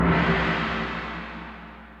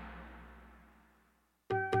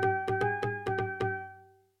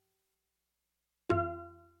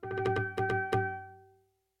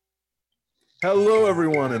Hello,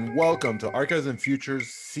 everyone, and welcome to Archives and Futures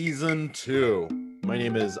Season 2. My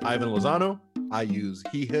name is Ivan Lozano. I use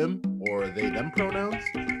he, him, or they, them pronouns,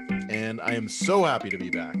 and I am so happy to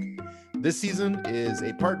be back. This season is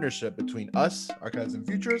a partnership between us, Archives and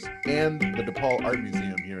Futures, and the DePaul Art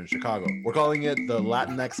Museum here in Chicago. We're calling it the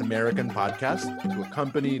Latinx American Podcast to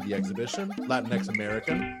accompany the exhibition Latinx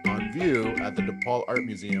American on view at the DePaul Art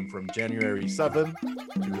Museum from January 7th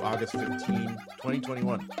to August 15,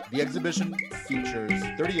 2021. The exhibition features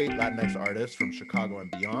 38 Latinx artists from Chicago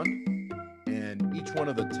and beyond, and each one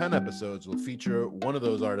of the 10 episodes will feature one of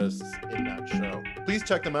those artists in that show. Please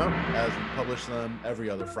check them out as we publish them every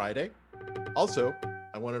other Friday. Also,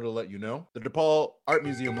 I wanted to let you know the DePaul Art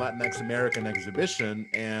Museum Latinx American exhibition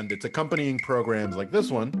and its accompanying programs like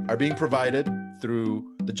this one are being provided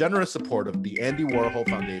through the generous support of the Andy Warhol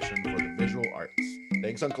Foundation for the Visual Arts.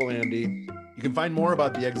 Thanks, Uncle Andy. You can find more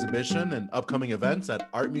about the exhibition and upcoming events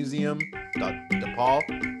at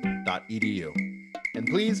artmuseum.depaul.edu. And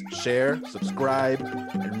please share, subscribe,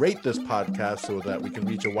 and rate this podcast so that we can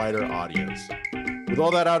reach a wider audience. With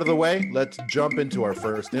all that out of the way, let's jump into our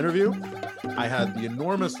first interview. I had the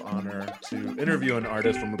enormous honor to interview an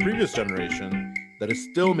artist from a previous generation that is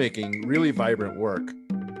still making really vibrant work,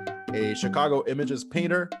 a Chicago Images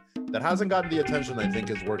painter that hasn't gotten the attention I think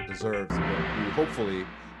his work deserves, but who hopefully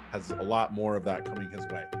has a lot more of that coming his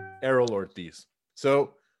way, Errol Ortiz.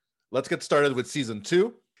 So let's get started with season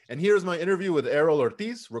 2. And here's my interview with Errol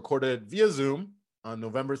Ortiz, recorded via Zoom on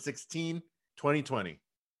November 16, 2020.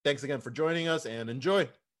 Thanks again for joining us and enjoy.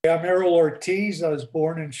 I'm Errol Ortiz. I was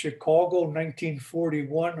born in Chicago,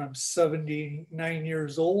 1941. I'm 79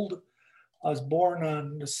 years old. I was born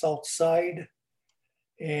on the south side,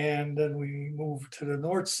 and then we moved to the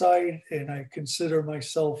north side, and I consider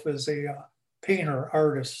myself as a painter,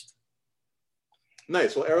 artist.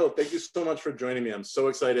 Nice. Well, Errol, thank you so much for joining me. I'm so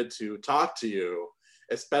excited to talk to you,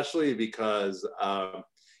 especially because,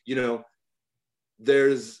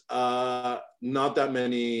 there's not that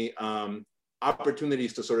many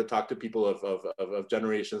opportunities to sort of talk to people of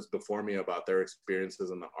generations before me about their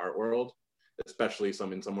experiences in the art world, especially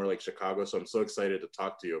somewhere like Chicago. So I'm so excited to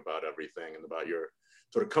talk to you about everything and about your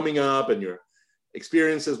sort of coming up and your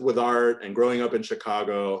experiences with art and growing up in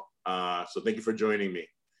Chicago. So thank you for joining me.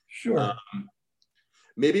 Sure.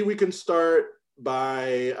 Maybe we can start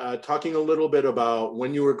by talking a little bit about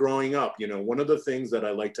when you were growing up. You know, one of the things that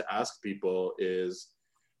I like to ask people is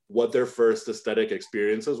what their first aesthetic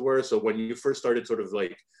experiences were. So when you first started sort of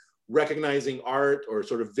like recognizing art or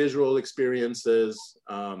sort of visual experiences,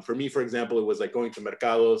 for me, for example, it was like going to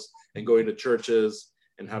mercados and going to churches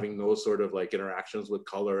and having those sort of like interactions with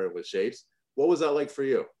color and with shapes. What was that like for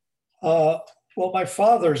you? Well, my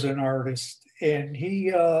father's an artist, and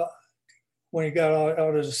he, when he got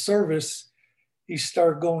out of the service, he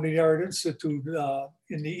started going to the Art Institute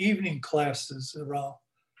in the evening classes around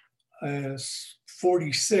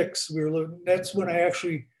 46. That's when I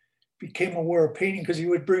actually became aware of painting, because he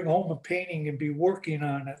would bring home a painting and be working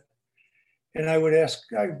on it. And I would ask,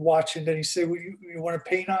 I'd watch, and then he'd say, well, you want to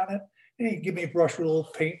paint on it? And he'd give me a brush with a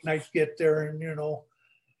little paint, and I'd get there and,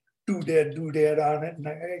 do that on it. And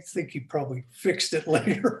I think he probably fixed it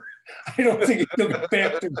later. I don't think he took it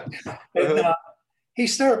back to me. And he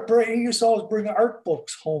used to always bring art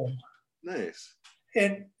books home. Nice.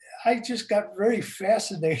 And I just got very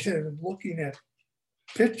fascinated in looking at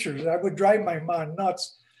pictures. I would drive my mom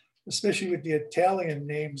nuts, especially with the Italian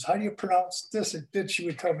names. How do you pronounce this? And then she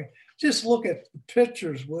would tell me, just look at the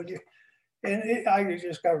pictures, would you? And I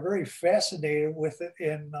just got very fascinated with it.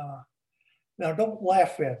 And now don't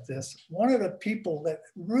laugh at this. One of the people that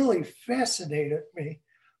really fascinated me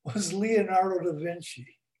was Leonardo da Vinci.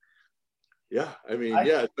 Yeah, I mean,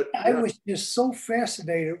 I was just so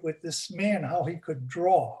fascinated with this man, how he could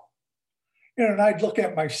draw. And I'd look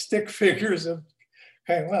at my stick figures and,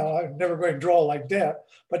 okay, well, I'm never going to draw like that.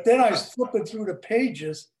 But then I was flipping through the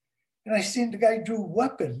pages, and I seen the guy drew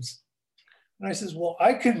weapons. And I says, well,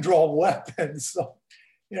 I can draw weapons. So,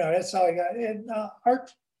 that's how I got it. And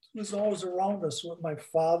art was always around us with my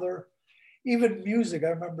father. Even music, I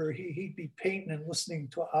remember he'd be painting and listening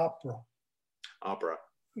to opera.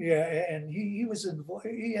 Yeah, and he was involved.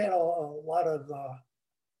 He had a lot of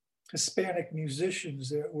Hispanic musicians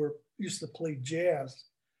that used to play jazz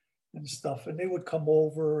and stuff, and they would come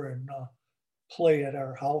over and play at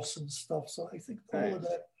our house and stuff. So I think all of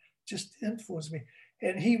that just influenced me.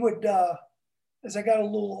 And he would, as I got a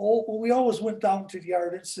little old, we always went down to the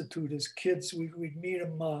Art Institute as kids. We'd meet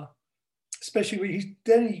him, especially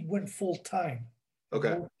then he went full time.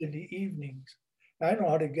 Okay. In the evenings. I don't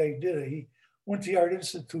know how the guy did it. He went to the Art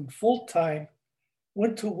Institute full time,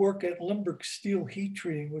 went to work at Limburg Steel Heat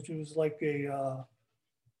Treating, which was like a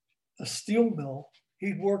steel mill.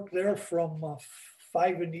 He'd work there from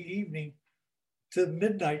 5 in the evening to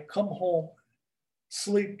midnight, come home,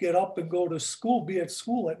 sleep, get up and go to school, be at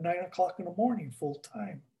school at 9 o'clock in the morning full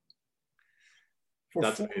time. For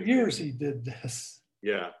That's 4 years he did this.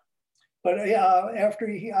 Yeah. But after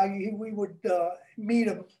we would meet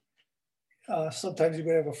him, sometimes he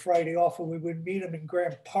would have a Friday off and we would meet him in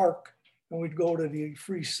Grant Park and we'd go to the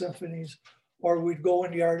Free Symphonies or we'd go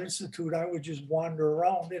in the Art Institute. I would just wander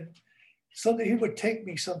around and he would take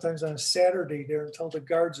me sometimes on a Saturday there and tell the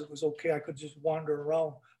guards it was okay. I could just wander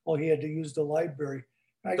around while he had to use the library.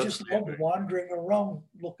 I just loved wandering around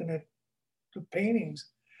looking at the paintings.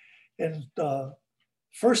 And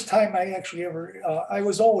first time I actually ever, I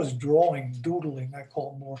was always drawing, doodling, I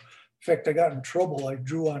call it more. In fact, I got in trouble. I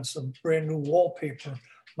drew on some brand new wallpaper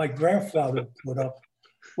my grandfather put up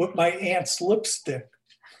with my aunt's lipstick.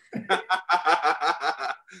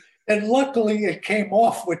 And luckily it came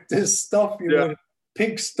off with this stuff,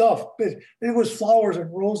 pink stuff. It was flowers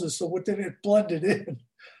and roses, so within it blended in.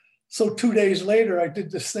 So 2 days later, I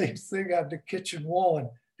did the same thing on the kitchen wall, and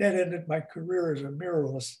that ended my career as a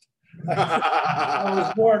muralist. I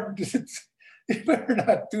was warned, you better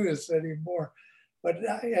not do this anymore. But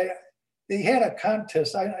they had a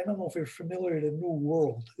contest. I don't know if you're familiar with the New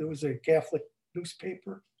World. It was a Catholic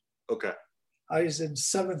newspaper. Okay. I was in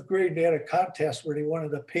 7th grade. They had a contest where they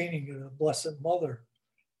wanted a painting of the Blessed Mother.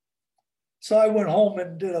 So I went home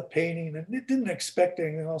and did a painting and didn't expect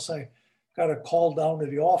anything else. I got a call down to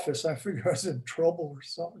the office. I figured I was in trouble or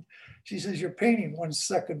something. She says, your painting won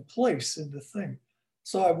 2nd place in the thing.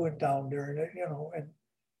 So I went down there and,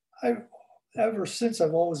 and ever since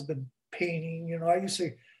I've always been painting. I used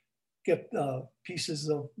to get pieces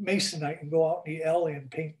of masonite and go out in the alley and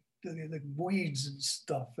paint the weeds and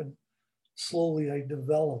stuff. And slowly I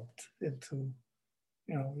developed into,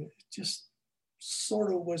 it just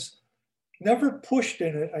sort of was never pushed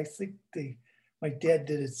in it. I think my dad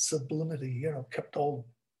did it sublimity, kept all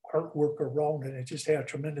artwork around it. It just had a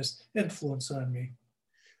tremendous influence on me.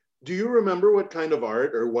 Do you remember what kind of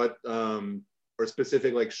art or what, or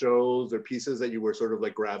specific like shows or pieces that you were sort of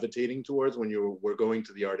like gravitating towards when you were going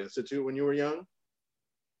to the Art Institute when you were young?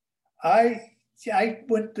 I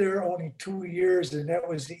went there only 2 years, and that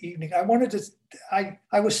was the evening. I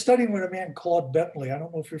was studying with a man, Claude Bentley. I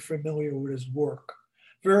don't know if you're familiar with his work.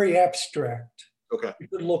 Very abstract. Okay. You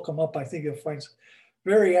could look him up. I think you'll find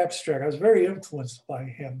very abstract. I was very influenced by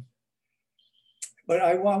him. But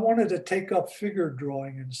I wanted to take up figure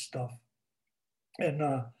drawing and stuff.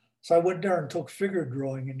 And so I went there and took figure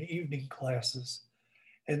drawing in the evening classes.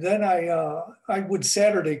 And then I would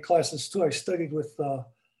Saturday classes too. I studied with,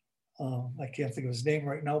 I can't think of his name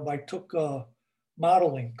right now, but I took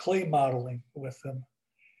modeling, clay modeling with him.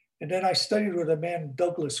 And then I studied with a man,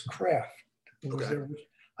 Douglas Kraft, who was there.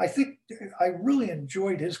 I think I really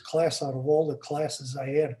enjoyed his class out of all the classes I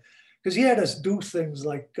had, because he had us do things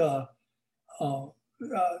like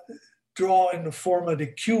draw in the form of the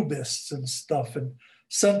cubists and stuff, and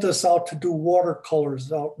sent us out to do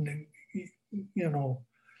watercolors out in,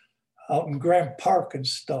 out in Grant Park and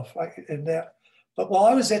stuff. But while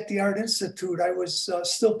I was at the Art Institute, I was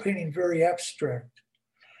still painting very abstract.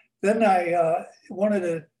 Then one of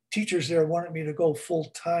the teachers there wanted me to go full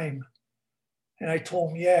time. And I told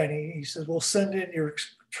him, yeah. And he said, well, send in your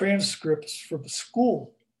transcripts from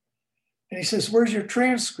school. And he says, where's your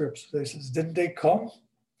transcripts? I says, didn't they come?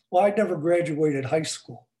 Well, I never graduated high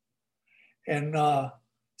school. And so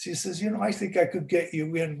he says, I think I could get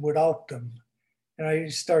you in without them. And I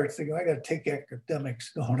started thinking, I got to take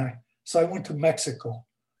academics, don't I? So I went to Mexico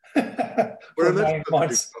for 9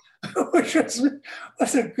 months, which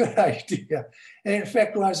was a good idea. And in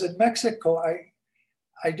fact, when I was in Mexico,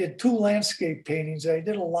 I did 2 landscape paintings. I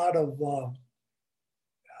did a lot of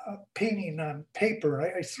painting on paper.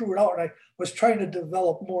 I threw it out, and I was trying to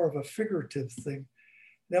develop more of a figurative thing.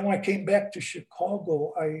 Then when I came back to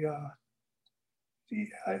Chicago, I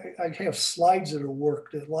have slides that are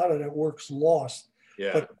worked. A lot of that work's lost,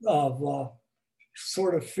 but of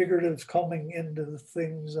sort of figurative coming into the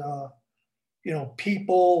things,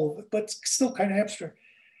 people, but still kind of abstract.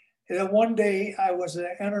 And then one day I was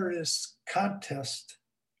to enter this contest,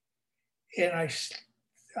 and I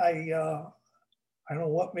don't know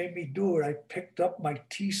what made me do it. I picked up my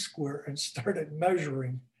T-square and started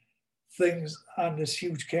measuring things on this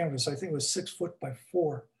huge canvas. I think it was 6 foot by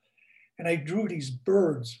 4. And I drew these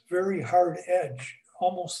birds, very hard edge,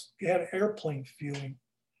 almost had airplane feeling.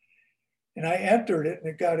 And I entered it and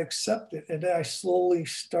it got accepted. And then I slowly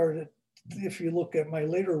started, if you look at my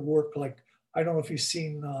later work, like, I don't know if you've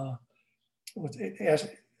seen with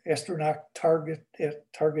astronaut target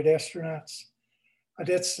astronauts.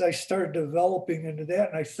 I started developing into that,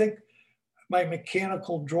 and I think my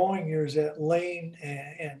mechanical drawing years at Lane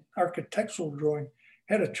and architectural drawing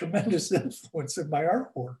had a tremendous influence in my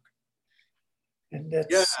artwork. And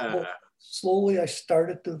that's Yeah. slowly I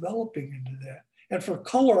started developing into that. And for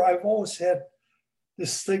color, I've always had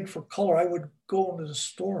this thing for color. I would go into the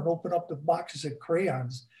store and open up the boxes of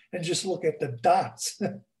crayons and just look at the dots.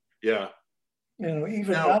 Yeah.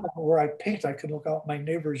 Even now where I paint, I can look out my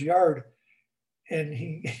neighbor's yard, and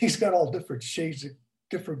he's got all different shades of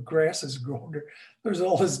different grasses growing there. There's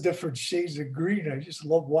all these different shades of green. I just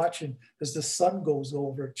love watching as the sun goes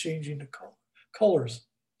over, changing the colors.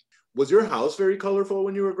 Was your house very colorful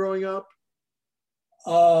when you were growing up?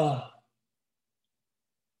 Well,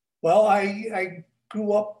 I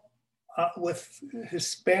grew up with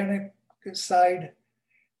Hispanic side,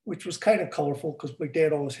 which was kind of colorful because my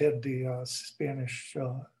dad always had the Spanish,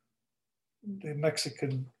 the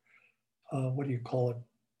Mexican, what do you call it?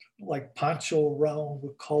 Like poncho around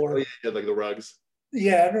with color. Oh, yeah, like the rugs.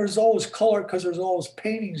 Yeah, and there's always color because there's always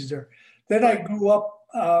paintings there. Then I grew up,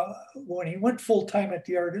 when he went full-time at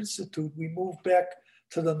the Art Institute, we moved back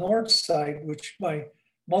to the north side, which my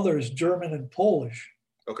mother is German and Polish.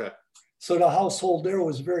 Okay. So the household there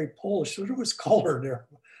was very Polish. So there was color there.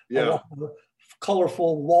 Yeah. A lot of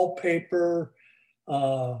colorful wallpaper,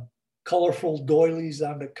 colorful doilies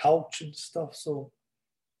on the couch and stuff. So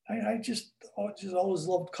I just always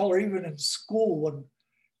loved color. Even in school, when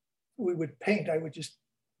we would paint, I would just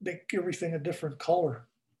make everything a different color.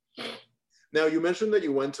 Now, you mentioned that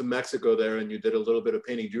you went to Mexico there and you did a little bit of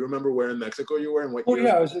painting. Do you remember where in Mexico you were and what year? Oh,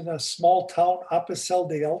 yeah, I was in a small town, Apasel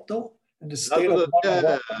de Alto, in the state of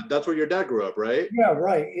Guanajuato. Yeah, that's where your dad grew up, right? Yeah,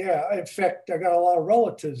 right. Yeah. In fact, I got a lot of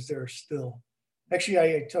relatives there still. Actually,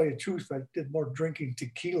 I tell you the truth, I did more drinking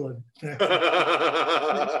tequila and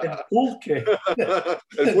pulque. And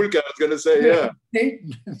pulque, I was going to say, yeah.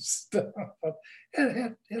 And stuff.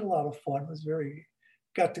 Had a lot of fun. It was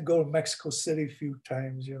got to go to Mexico City a few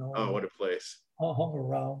times, Oh, what a place. I hung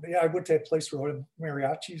around. Yeah, I went to a place where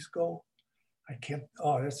mariachis go. I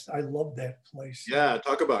love that place. Yeah,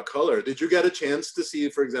 talk about color. Did you get a chance to see,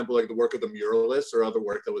 for example, like the work of the muralists or other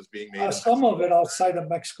work that was being made? Some of it outside of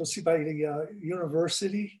Mexico City by the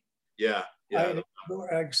university. Yeah, yeah.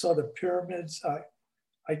 I saw the pyramids.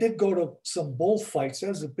 I did go to some bullfights. That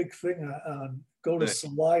was a big thing. Go to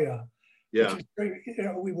Celaya. Yeah.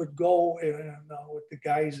 We would go with the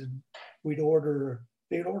guys, and they'd order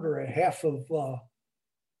a half of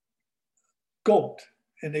goat,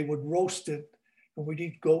 and they would roast it, and we'd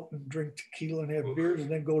eat goat and drink tequila and have beers, and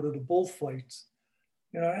then go to the bullfights.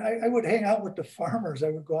 I would hang out with the farmers. I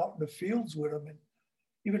would go out in the fields with them, and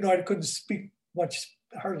even though I couldn't speak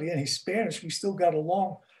hardly any Spanish, we still got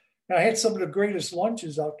along. And I had some of the greatest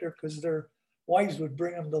lunches out there because their wives would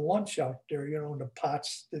bring them to lunch out there, in the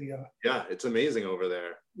pots. Yeah, it's amazing over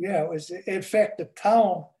there. Yeah, it was. In fact, the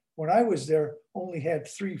town, when I was there, only had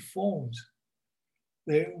 3 phones.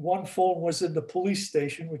 One phone was in the police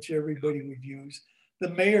station, which everybody would use. The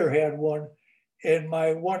mayor had one, and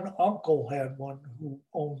my one uncle had one who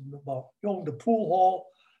owned the pool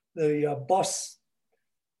hall, the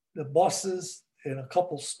buses, and a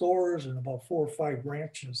couple stores, and about 4 or 5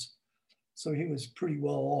 ranches. So he was pretty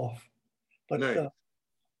well off. But nice.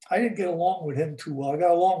 I didn't get along with him too well. I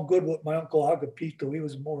got along good with my uncle Agapito. He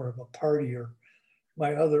was more of a partier.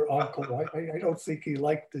 My other uncle, I don't think he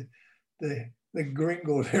liked the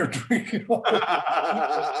gringo there drinking.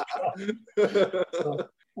 So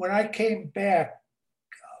when I came back,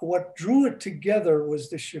 what drew it together was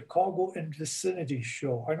the Chicago and Vicinity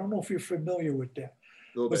show. I don't know if you're familiar with that.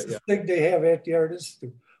 It was the thing they have at the Art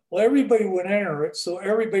Institute. Well, everybody would enter it. So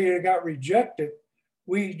everybody that got rejected,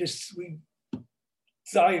 I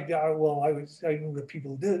knew the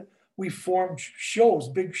people who did it. We formed shows,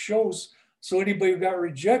 big shows. So anybody who got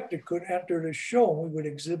rejected could enter the show, and we would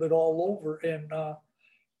exhibit all over. And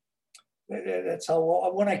that's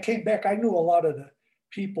how, when I came back, I knew a lot of the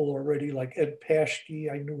people already, like Ed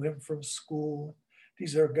Paschke. I knew him from school.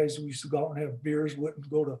 These are guys we used to go out and have beers with and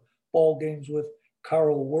go to ball games with.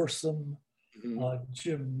 Carl Worsam,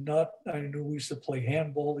 Jim Nutt. I knew we used to play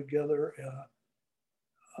handball together.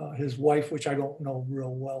 His wife, which I don't know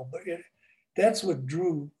real well, but that's what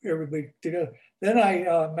drew everybody together. Then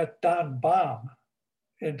I met Don Baum,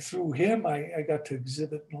 and through him, I got to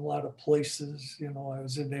exhibit in a lot of places. I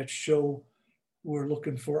was in that show. We were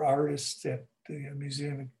looking for artists at the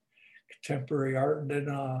Museum of Contemporary Art, and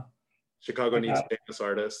then Chicago needs famous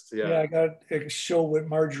artists. Yeah, I got a show with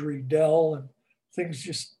Marjorie Dell, and things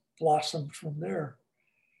just blossomed from there.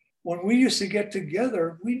 when we used to get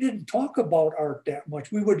together, we didn't talk about art that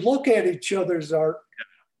much. We would look at each other's art,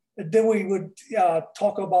 and then we would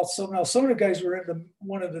talk about something else. Some of the guys were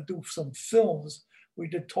wanted to do some films. We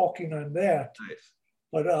did talking on that. Nice.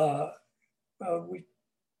 But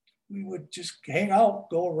we would just hang out,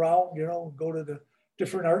 go around, go to the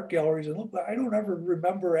different art galleries and look. But I don't ever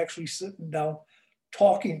remember actually sitting down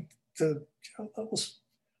talking to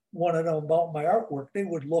one of them about my artwork. They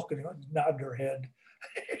would look and nod their head.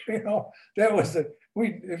 That was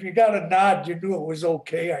if you got a nod, you knew it was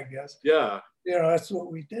okay, I guess. Yeah. That's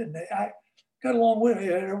what we did. And I got along with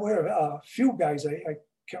a few guys. I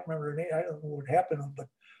can't remember their name. I don't know what happened to them, but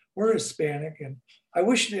we're Hispanic. And I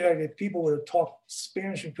wish that people would have talked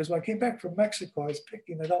Spanish, because when I came back from Mexico, I was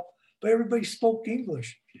picking it up, but everybody spoke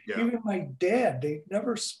English. Yeah. Even my dad, they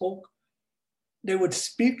never spoke. They would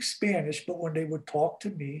speak Spanish, but when they would talk to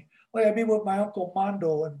me, like I'd be with my Uncle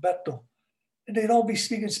Mondo and Beto, and they'd all be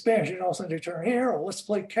speaking Spanish. And all of a sudden they turn, "Hey, Harold, let's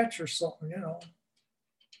play catch or something,"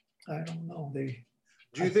 I don't know.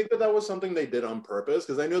 Do you think that was something they did on purpose?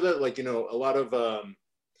 Because I know that, like, a lot of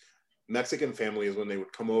Mexican families, when they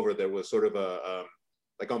would come over, there was sort of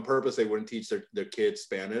like on purpose, they wouldn't teach their kids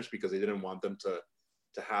Spanish because they didn't want them to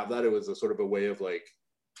have that. It was a sort of a way of like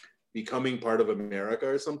becoming part of America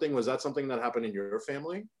or something. Was that something that happened in your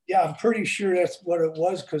family? Yeah, I'm pretty sure that's what it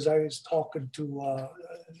was, because I was talking to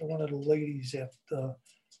one of the ladies at the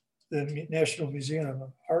National Museum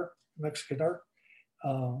of Art, Mexican Art,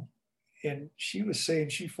 and she was saying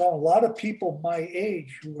she found a lot of people my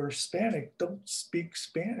age who are Hispanic don't speak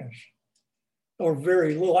Spanish, or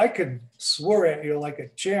very little. I can swear at you like a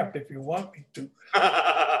champ if you want me to.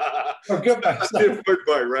 Or get myself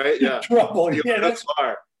part, right? Yeah. Trouble. Yeah,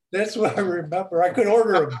 that's what I remember. I could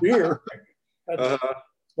order a beer,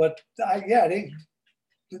 but they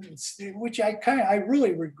didn't. Which I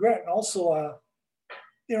really regret. And also,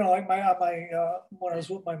 like when I was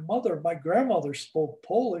with my mother, my grandmother spoke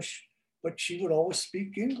Polish, but she would always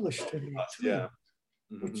speak English to me too. Yeah.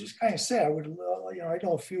 Mm-hmm. Which is kind of sad. I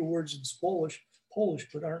know a few words in Polish,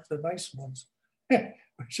 but aren't the nice ones,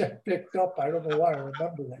 which I picked up. I don't know why I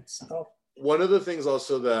remember that stuff. One of the things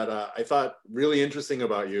also that I thought really interesting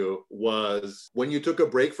about you was when you took a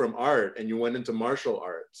break from art and you went into martial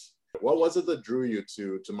arts. What was it that drew you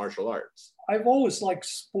to martial arts? I've always liked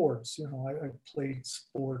sports. I played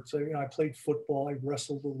sports. I played football. I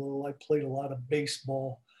wrestled a little. I played a lot of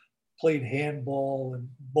baseball, played handball and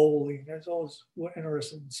bowling. I was always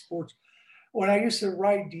interested in sports. When I used to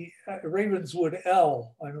ride the Ravenswood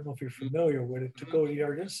L, I don't know if you're familiar with it, to go to the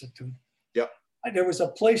Art Institute. Yeah. There was a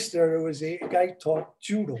place there was a guy taught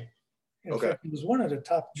judo. In fact, he was one of the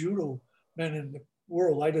top judo men in the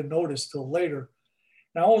world. I didn't notice till later.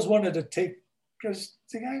 And I always wanted to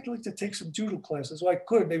I'd like to take some judo classes. So I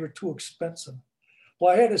couldn't, they were too expensive.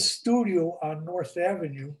 Well, I had a studio on North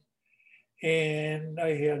Avenue, and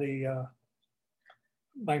I had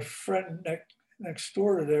my friend next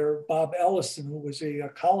door to there, Bob Ellison, who was a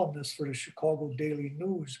columnist for the Chicago Daily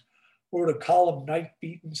News, wrote a column, Night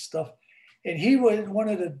Beat and stuff. And he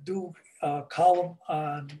wanted to do a column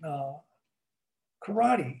on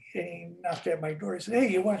karate. And he knocked at my door. He said, "Hey,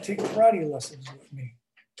 you want to take karate lessons with me?"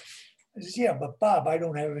 I said, "Yeah, but Bob, I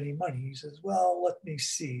don't have any money." He says, "Well, let me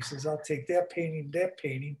see." He says, "I'll take that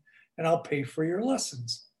painting, and I'll pay for your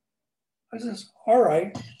lessons." I says, "All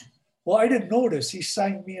right." Well, I didn't notice he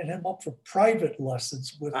signed me and him up for private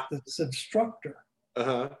lessons with this instructor.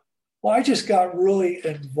 Uh-huh. Well, I just got really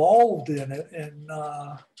involved in it, and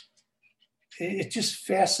it just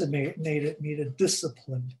fascinated me, the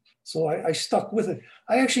discipline. So I stuck with it.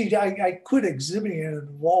 I quit exhibiting and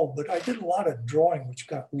involved, but I did a lot of drawing, which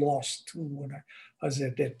got lost too when I was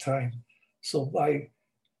at that time. So I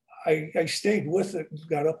stayed with it and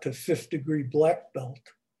got up to 5th degree black belt.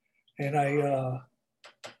 And I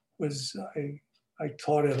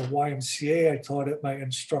taught at a YMCA. I taught at my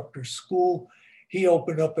instructor's school. He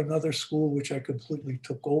opened up another school, which I completely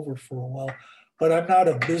took over for a while. But I'm not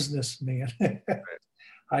a businessman.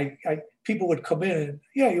 People would come in and,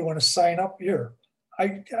 "Yeah, you want to sign up here?"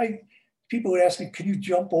 People would ask me, "Can you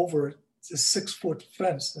jump over a 6-foot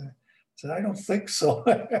fence?" And I said, "I don't think so."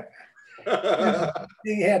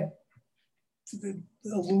 They had the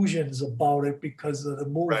illusions about it because of the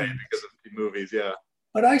movies. Right, because of the movies, yeah.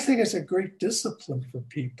 But I think it's a great discipline for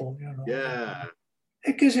people, Yeah.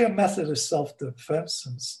 It gives you a method of self-defense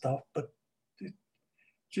and stuff, but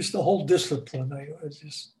just the whole discipline, I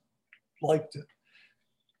just liked it.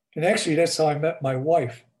 And actually, that's how I met my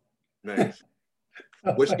wife. Nice.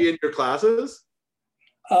 Was she in your classes?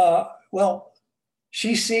 Well,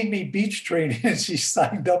 she seen me beach training and she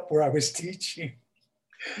signed up where I was teaching.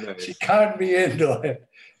 Nice. She conned me into it.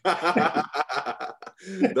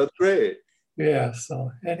 That's great. Yeah.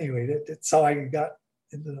 So anyway, that's how I got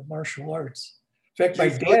into the martial arts. In fact, Do my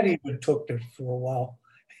you feel dad even took it for a while.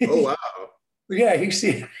 oh wow. Yeah, he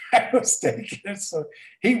see I was taking it, so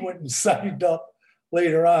he wouldn't signed up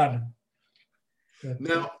later on. But,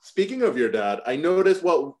 Now, speaking of your dad, I noticed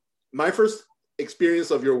well, my first experience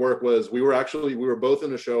of your work was we were both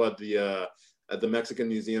in a show at the Mexican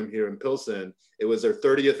Museum here in Pilsen. It was their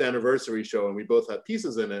 30th anniversary show, and we both had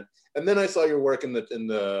pieces in it. And then I saw your work in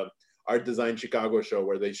the Art Design Chicago show,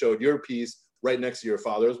 where they showed your piece right next to your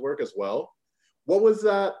father's work as well. What was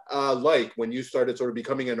that like when you started sort of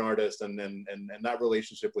becoming an artist, and that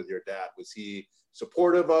relationship with your dad? Was he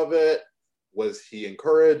supportive of it? Was he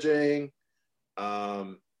encouraging?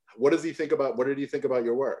 Um, what does he think about? What did he think about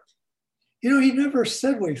your work? he never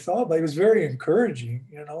said what he thought, but he was very encouraging.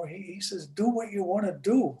 He says, do what you want to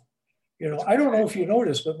do. That's I don't great. know if you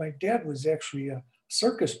noticed, but my dad was actually a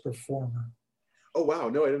circus performer. Oh wow,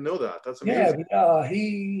 no, I didn't know that. That's Yeah, amazing.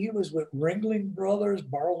 he was with Ringling Brothers,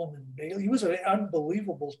 Barnum and Bailey. He was an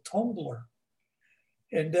unbelievable tumbler.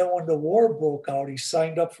 And then when the war broke out, he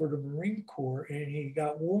signed up for the Marine Corps and he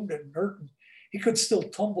got wounded and hurt. He could still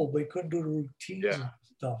tumble, but he couldn't do the routines Yeah, and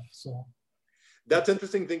stuff. So that's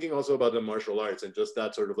interesting thinking also about the martial arts and just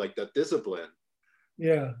that sort of like that discipline.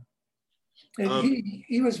 yeah, and Um,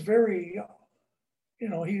 he was very,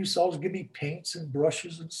 he used to always give me paints and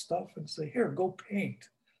brushes and stuff and say, "Here, go paint."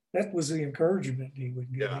 That was the encouragement he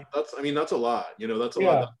would give yeah, me. that's I mean that's a lot. You know, Yeah, that's a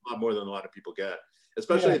lot more than a lot of people get.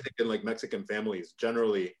 Especially yeah, I think in like Mexican families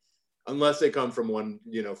generally, unless they come from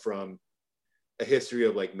from a history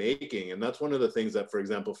of like making. And that's one of the things that, for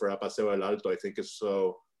example, for Apaseo El Alto, I think is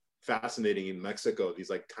so fascinating in Mexico. These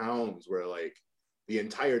like towns where like the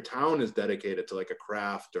entire town is dedicated to like a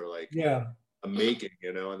craft or like yeah. a making,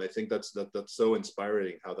 and I think that's so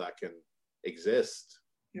inspiring how that can exist.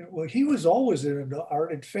 Well, he was always into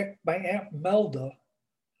art. In fact, my Aunt Melda,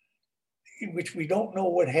 which we don't know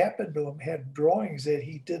what happened to him, had drawings that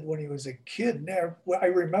he did when he was a kid. Now, I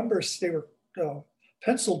remember they were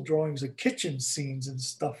pencil drawings of kitchen scenes and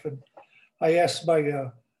stuff. And I asked my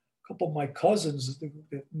couple of my cousins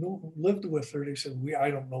that lived with her. They said, I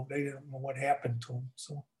don't know. They didn't know what happened to him.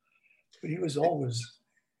 So, but he was always.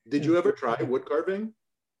 Did you ever try wood carving?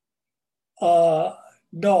 Uh,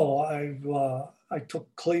 no, I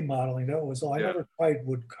took clay modeling. That was all. I Yeah. never tried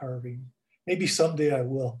wood carving. Maybe someday I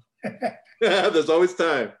will. There's always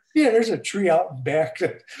time. Yeah, there's a tree out in back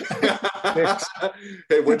that fix.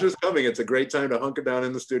 Hey, winter's coming. It's a great time to hunker down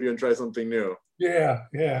in the studio and try something new. Yeah,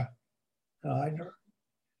 yeah. No, I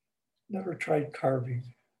never tried carving.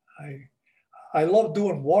 I love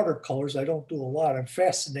doing watercolors. I don't do a lot. I'm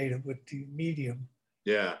fascinated with the medium.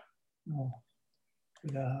 Yeah. No,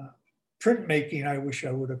 printmaking, I wish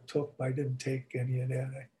I would have took, but I didn't take any of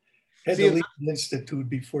that. I had See, to leave the institute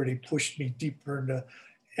before they pushed me deeper into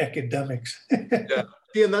academics. yeah.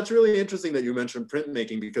 See, and that's really interesting that you mentioned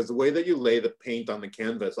printmaking because the way that you lay the paint on the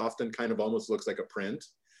canvas often kind of almost looks like a print,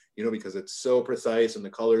 because it's so precise and the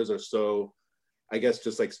colors are so, I guess,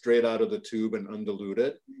 just like straight out of the tube and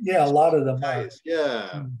undiluted. Yeah, a lot of them are. Nice.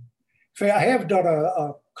 Yeah. In fact, I have done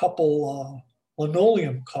a couple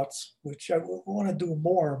linoleum cuts, which I want to do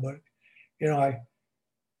more, but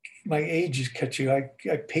my age is catching. I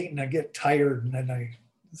paint and I get tired, and then I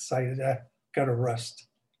decided I got to rest.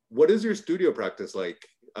 What is your studio practice like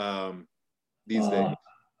these days?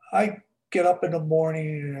 I get up in the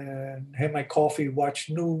morning and have my coffee, watch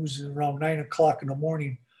news, and around 9 o'clock in the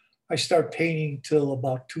morning, I start painting till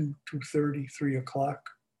about 2:30, 3 o'clock.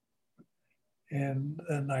 And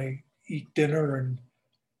then I eat dinner. And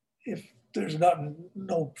if there's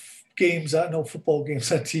no games, no football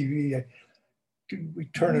games on TV, we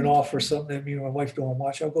turn it off or something that me and my wife don't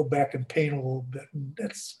watch. I'll go back and paint a little bit. And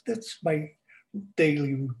that's my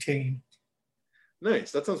daily routine.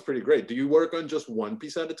 Nice. That sounds pretty great. Do you work on just one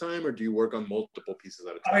piece at a time or do you work on multiple pieces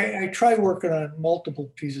at a time? I try working on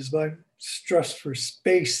multiple pieces, but I'm stressed for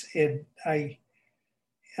space, and I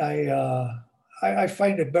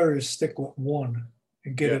find it better to stick with one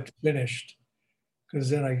and get Yeah. it finished. Because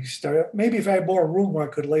then I start, maybe if I had more room where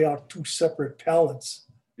I could lay out two separate palettes,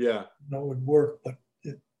 Yeah. that would work. But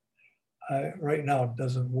right now it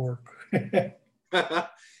doesn't work.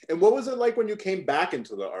 And what was it like when you came back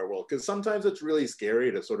into the art world? Because sometimes it's really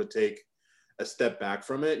scary to sort of take a step back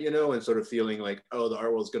from it, and sort of feeling like, oh, the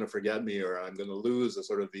art world's going to forget me, or I'm going to lose the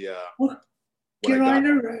sort of the. Well,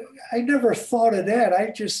 I never thought of that.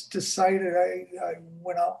 I just decided I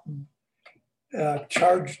went out and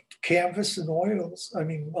charged canvas and oils. I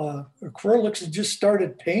mean, acrylics, and just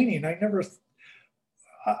started painting.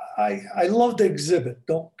 I love to exhibit.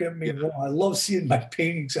 Don't get me wrong. I love seeing my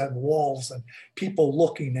paintings on walls and people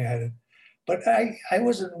looking at it. But I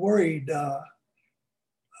wasn't worried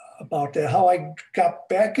about that. How I got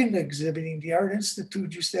back into exhibiting, the Art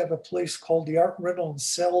Institute used to have a place called the Art Rental and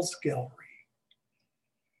Sales Gallery,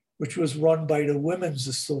 which was run by the Women's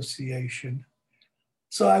Association.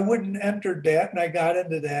 So I went and entered that, and I got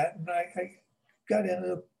into that, and I got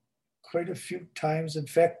into it quite a few times. In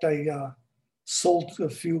fact, I sold a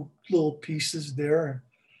few little pieces there, and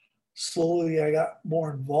slowly I got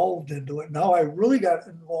more involved into it. Now I really got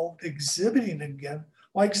involved exhibiting again.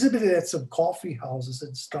 Well, I exhibited at some coffee houses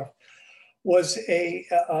and stuff. Was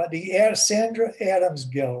the Sandra Adams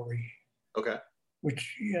Gallery. Okay.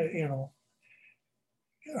 Which, you know,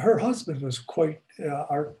 her husband was quite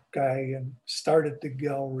art guy and started the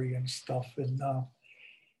gallery and stuff. And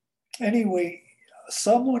anyway,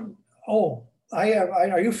 are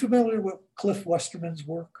you familiar with Cliff Westerman's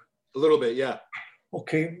work? A little bit, yeah.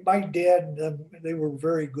 Okay, my dad and them, they were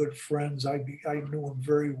very good friends. I knew him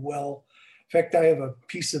very well. In fact, I have a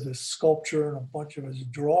piece of his sculpture and a bunch of his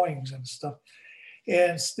drawings and stuff.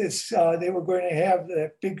 And they were going to have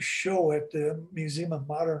that big show at the Museum of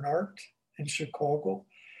Modern Art in Chicago.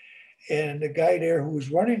 And the guy there who was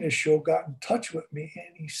running the show got in touch with me,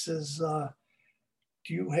 and he says,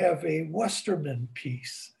 do you have a Westerman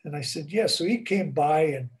piece? And I said, yes. So he came by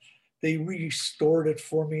and they restored it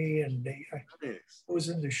for me, and I was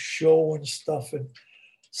in the show and stuff. And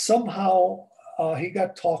somehow he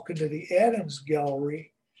got talking to the Adams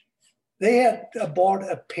Gallery. They had bought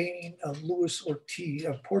a painting of Louis Ortiz,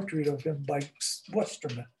 a portrait of him by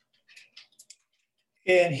Westerman.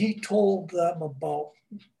 And he told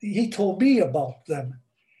me about them.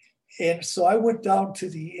 And so I went down to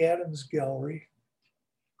the Adams Gallery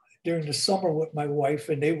during the summer with my wife,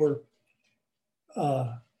 and they were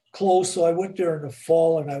closed. So I went there in the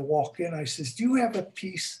fall, and I walk in. I says, do you have a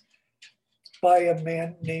piece by a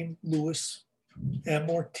man named Louis M.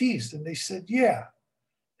 Ortiz? And they said, yeah.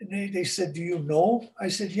 And they said, do you know? I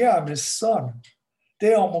said, yeah, I'm his son.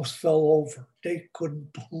 They almost fell over. They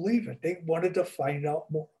couldn't believe it. They wanted to find out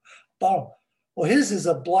more about him. Well, his is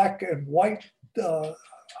a black and white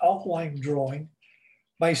outline drawing.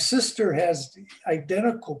 My sister has the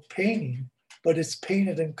identical painting, but it's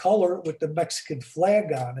painted in color with the Mexican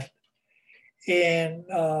flag on it. And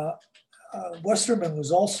Westerman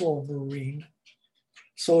was also a Marine.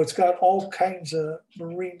 So it's got all kinds of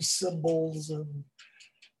Marine symbols and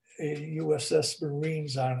USS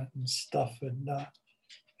Marines on it and stuff.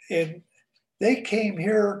 And they came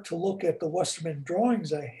here to look at the Westerman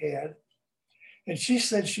drawings I had. And she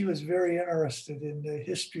said she was very interested in the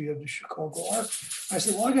history of the Chicago art. I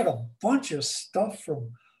said, well, I got a bunch of stuff from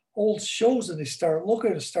old shows. And they started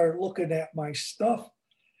looking at my stuff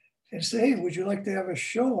and said, hey, would you like to have a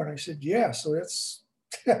show? And I said, yeah. So that's,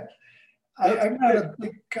 I'm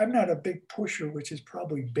not a big pusher, which is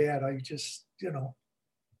probably bad. I just, don't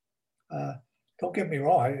get me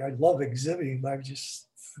wrong. I love exhibiting, but I'm just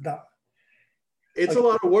not. It's a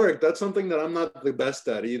lot of work. That's something that I'm not the best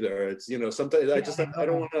at either. It's, sometimes I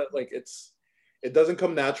don't want to, it doesn't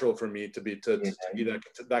come natural for me to be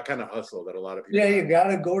that kind of hustle that a lot of people. Yeah, you got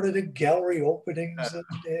to go to the gallery openings and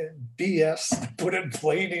BS, to put in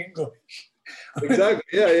plain English. Exactly.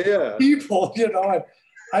 Yeah. People,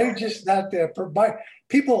 I'm just not there.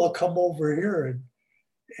 People will come over here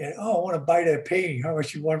and I want to buy that painting. How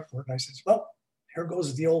much you want for it? And I says, well, here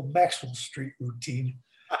goes the old Maxwell Street routine.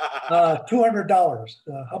 $200.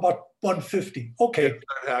 How about $150? Okay.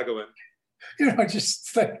 Haggling.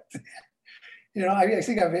 Just like, I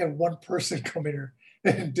think I've had one person come in here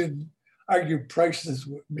and didn't argue prices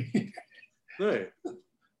with me. Right.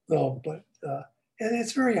 So, but and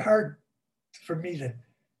it's very hard for me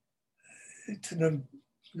to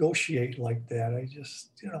negotiate like that. I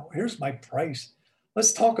just, here's my price.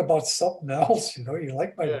 Let's talk about something else. You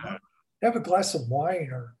like my wine? Have a glass of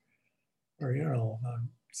wine or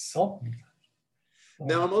something.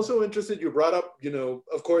 Now, I'm also interested, you brought up,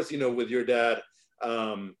 of course, with your dad,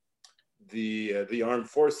 the armed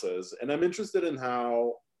forces. And I'm interested in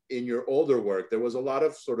how in your older work, there was a lot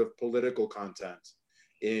of sort of political content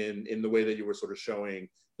in the way that you were sort of showing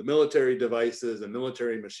the military devices and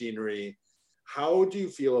military machinery. How do you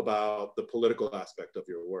feel about the political aspect of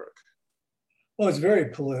your work? Well, it's very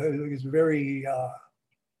political. It's very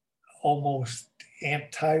almost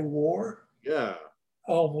anti-war. Yeah.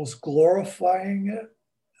 Almost glorifying it.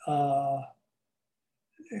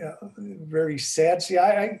 Very sad. See,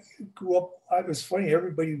 I grew up, it was funny,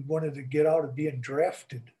 everybody wanted to get out of being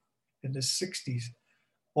drafted in the 60s.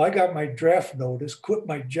 Well, I got my draft notice, quit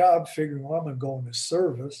my job, figuring, well, I'm going to go into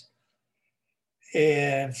service.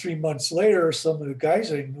 And 3 months later, some of the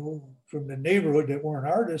guys I knew from the neighborhood that weren't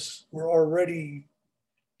artists were already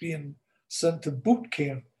being sent to boot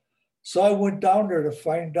camp. So I went down there to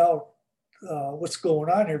find out what's going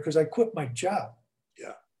on here because I quit my job.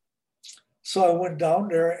 Yeah. So I went down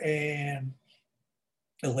there and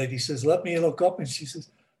the lady says, let me look up. And she says,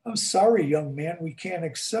 I'm sorry, young man, we can't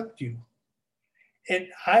accept you. And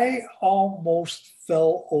I almost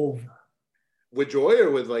fell over. With joy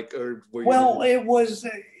or with like, or were you? Well, it was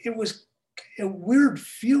a weird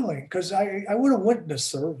feeling because I would have went into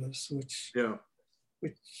service, which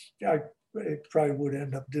it probably would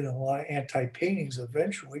end up doing a lot of anti-paintings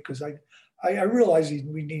eventually because I realized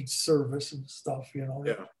we need service and stuff, you know.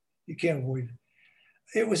 Yeah. You can't avoid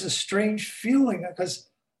it. It was a strange feeling because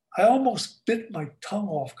I almost bit my tongue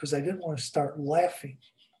off because I didn't want to start laughing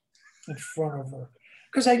in front of her.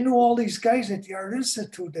 Because I knew all these guys at the Art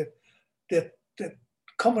Institute that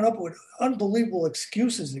coming up with unbelievable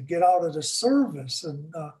excuses to get out of the service.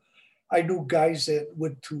 And I knew guys that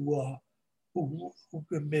went to who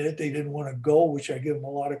admitted they didn't want to go, which I give them a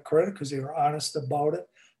lot of credit because they were honest about it.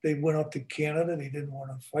 They went up to Canada, they didn't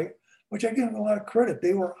want to fight, which I give them a lot of credit.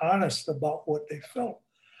 They were honest about what they felt.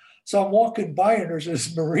 So I'm walking by and there's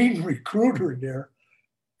this Marine recruiter there.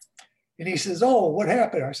 And he says, oh, what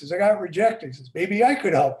happened? I says, I got rejected. He says, maybe I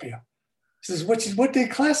could help you. He says, what they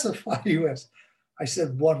classify you as? I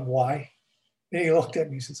said, 1Y. And he looked at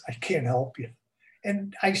me and says, I can't help you.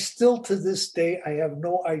 And I still, to this day, I have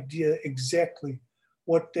no idea exactly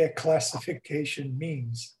what that classification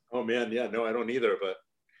means. Oh, man. Yeah, no, I don't either.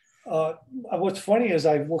 But what's funny is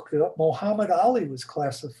I've looked it up. Muhammad Ali was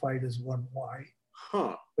classified as 1Y.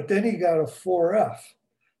 Huh. But then he got a 4F.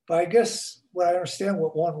 But I guess what I understand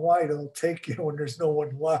what 1Y will take you when there's no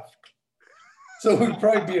one left. So we'd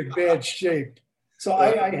probably be in bad shape. So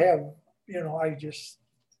I have, you know, I just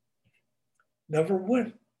never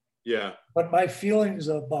went. Yeah. But my feelings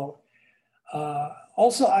about,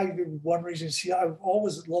 also one reason, see, I've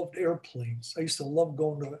always loved airplanes. I used to love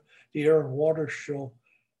going to the Air and Water Show.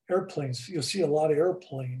 Airplanes, you'll see a lot of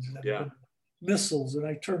airplanes and missiles, and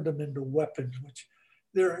I turned them into weapons, which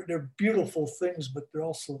they're beautiful things, but they're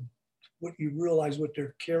also what you realize what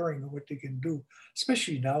they're carrying and what they can do,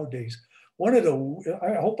 especially nowadays.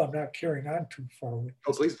 I hope I'm not carrying on too far with this.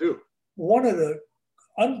 Oh, please do. One of the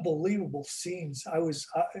unbelievable scenes,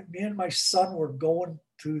 me and my son were going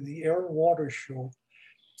to the Air and Water Show,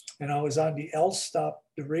 and I was on the L stop,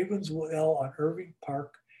 the Ravenswood L on Irving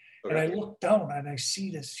Park, and I look down and I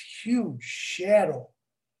see this huge shadow,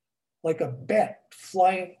 like a bat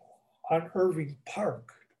flying on Irving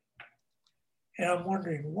Park. And I'm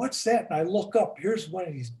wondering, what's that? And I look up, here's one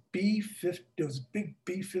of these those big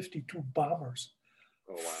B-52 bombers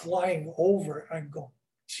flying over. And I go,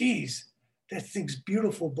 geez, that thing's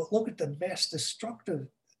beautiful, but look at the mass destruction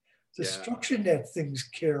that thing's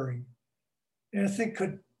carrying. And I think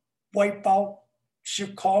could wipe out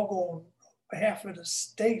Chicago and half of the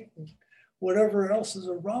state and whatever else is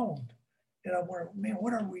around. And I'm wondering, man,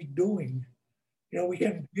 what are we doing? You know, we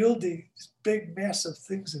can build these big, massive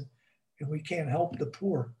things and we can't help the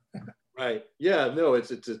poor. Right. Yeah. No,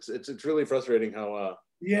 it's really frustrating how.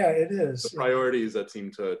 Yeah, it is. The priorities that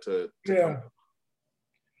seem to yeah.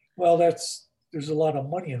 Well, there's a lot of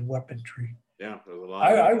money in weaponry. Yeah, there's a lot.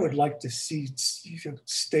 I would like to see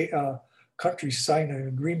countries sign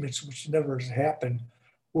agreements, which never has happened,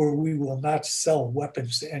 where we will not sell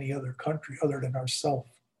weapons to any other country other than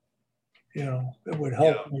ourselves. You know, it would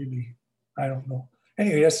help maybe. I don't know.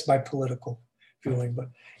 Anyway, that's my political feeling. But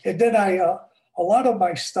and then a lot of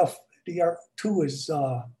my stuff, the art too, is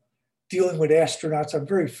dealing with astronauts. I'm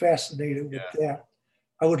very fascinated with that.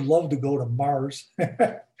 I would love to go to Mars,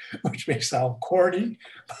 which may sound corny,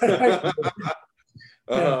 but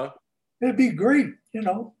it'd be great, you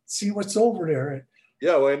know, see what's over there.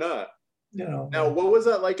 Yeah, why not? You know. Now, what was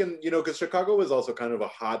that like in, you know, because Chicago was also kind of a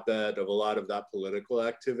hotbed of a lot of that political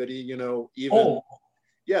activity, you know, even,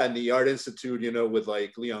 in the Art Institute, you know, with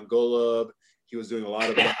like Leon Golub, he was doing a lot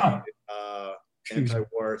of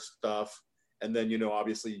anti-war stuff. And then, you know,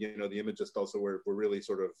 obviously, you know, the Imagists also were really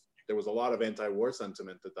sort of, there was a lot of anti-war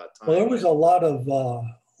sentiment at that time. Well, there was a lot of I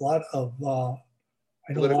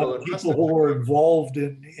know a lot of people who were involved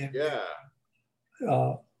in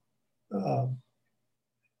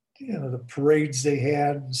you know, the parades they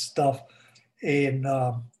had and stuff. And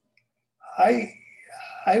I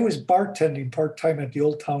was bartending part-time at the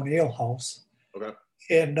Old Town Ale House. Okay.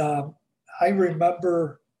 And I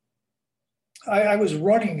remember I was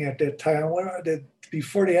running at that time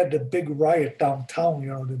before they had the big riot downtown, you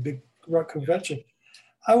know, the big convention.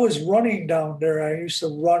 I was running down there. I used to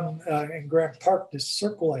run in Grant Park, this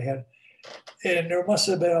circle I had. and there must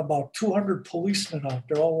have been about 200 policemen out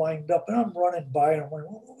there all lined up. And I'm running by and I'm like,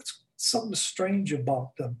 well, what's something strange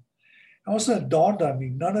about them? All of a sudden it dawned on me,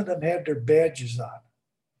 none of them had their badges on.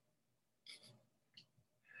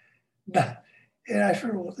 And I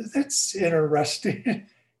thought, well, that's interesting.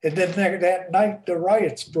 And then that night, the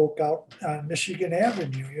riots broke out on Michigan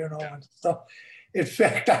Avenue, you know, and stuff. In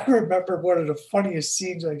fact, I remember one of the funniest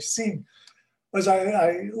scenes I've seen was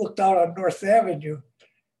I looked out on North Avenue.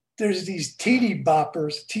 There's these teeny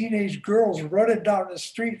boppers, teenage girls running down the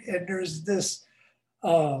street, and there's this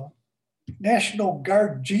National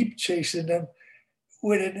Guard Jeep chasing them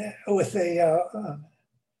with a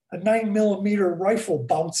 9mm rifle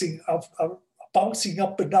bouncing up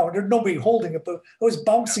and down. There's nobody holding it, but it was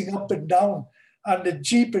bouncing up and down on the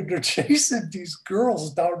Jeep, and they're chasing these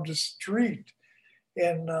girls down the street.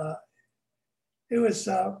 And it was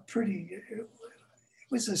it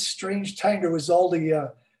was a strange time. There was all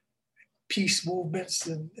the peace movements,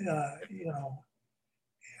 and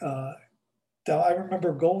I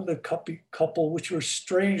remember going to a couple which were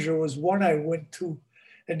strange. There was one I went to,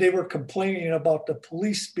 and they were complaining about the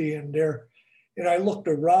police being there. And I looked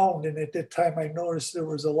around, and at that time I noticed there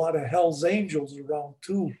was a lot of Hell's Angels around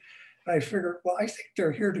too. And I figured, well, I think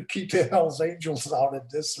they're here to keep the Hell's Angels out of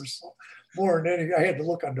this, or so, more than anything. I had to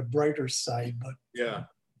look on the brighter side, but yeah,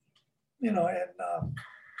 and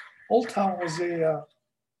Old Town was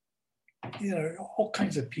all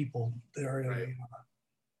kinds of people there. Right.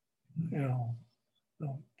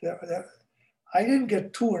 I didn't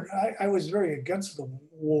get too. I was very against the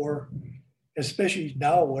war, especially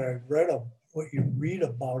now when I read what you read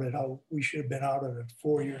about it, how we should have been out of it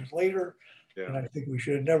 4 years later. Yeah. And I think we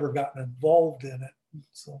should have never gotten involved in it.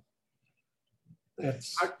 So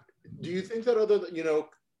that's. Do you think that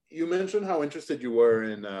you mentioned how interested you were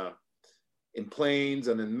in planes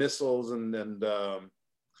and in missiles and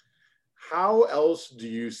how else do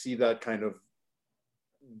you see that kind of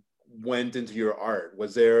went into your art?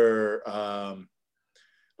 Was there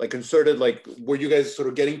concerted, were you guys sort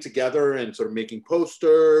of getting together and sort of making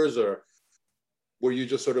posters, or were you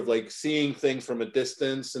just sort of seeing things from a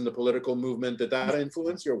distance in the political movement? Did that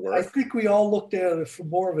influence your work? I think we all looked at it from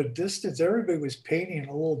more of a distance. Everybody was painting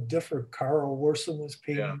a little different. Carl Worson was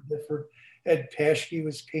painting different. Ed Paschke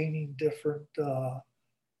was painting different.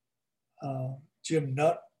 Jim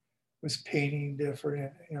Nutt was painting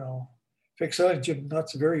different. In fact, some of Jim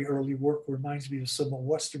Nutt's very early work reminds me of some of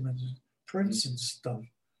Westerman's prints and stuff.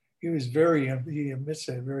 He was he admits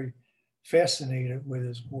that, very fascinated with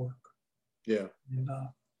his work. Yeah. And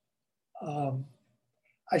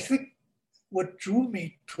I think what drew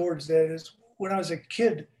me towards that is when I was a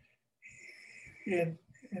kid, in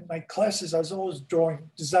my classes, I was always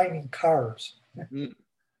designing cars. Mm.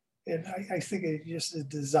 And I think it's just the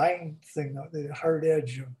design thing, the hard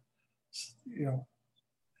edge of, it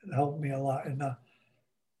helped me a lot.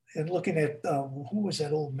 And looking at, who was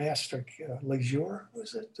that old master, Lejeune,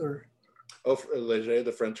 was it? Lejeune,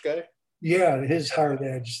 the French guy? Yeah, his hard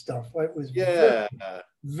edge stuff. I was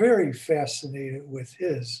very fascinated with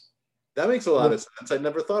his. That makes a lot of sense. I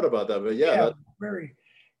never thought about that, but yeah. Very.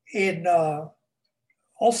 And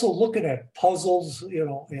also looking at puzzles,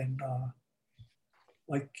 and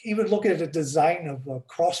even looking at the design of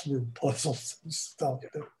crossword puzzles and stuff,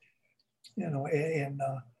 and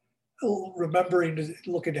remembering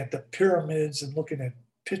looking at the pyramids and looking at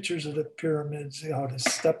pictures of the pyramids, how the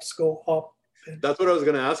steps go up. That's what I was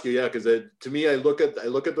going to ask you. Yeah, because to me, I look at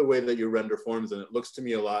the way that you render forms, and it looks to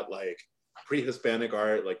me a lot like pre-Hispanic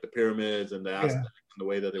art, like the pyramids and the Aztecs and the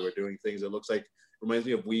way that they were doing things. It reminds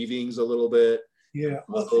me of weavings a little bit. Yeah,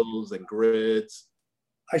 puzzles and grids.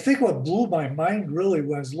 I think what blew my mind really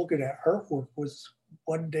was looking at artwork. Was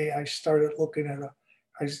one day I started looking at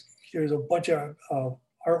there's a bunch of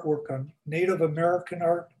artwork on Native American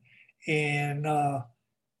art and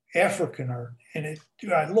African art, and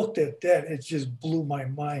I looked at that. It just blew my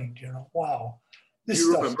mind. Wow. Do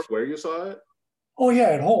you remember where you saw it? Oh yeah,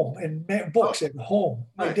 at home, and books at home.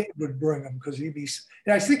 My dad would bring them because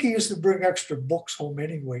and I think he used to bring extra books home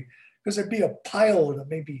anyway, because there'd be a pile of them,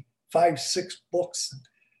 maybe 5, 6 books.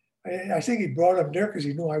 And I think he brought them there because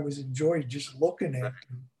he knew I was enjoying just looking at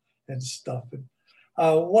them and stuff. And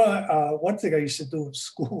one thing I used to do in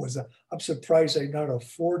school was I'm surprised I'm not a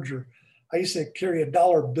forger. I used to carry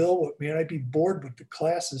 $1 bill with me, and I'd be bored with the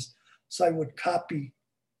classes, so I would copy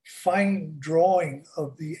fine drawing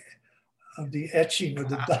of the etching of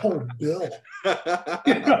the $1 bill.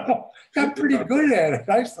 I'm pretty good at it,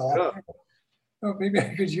 I thought. Yeah. Well, maybe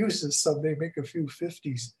I could use this someday, make a few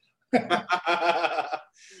 50s.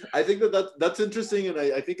 I think that's interesting, and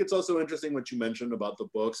I think it's also interesting what you mentioned about the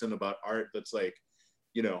books and about art that's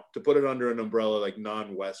you know, to put it under an umbrella like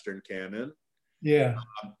non-Western canon. Yeah.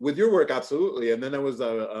 With your work, absolutely. And then there was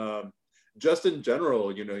just in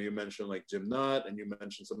general, you know, you mentioned like Jim Nutt, and you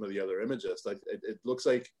mentioned some of the other images. Like it looks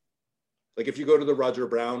like if you go to the Roger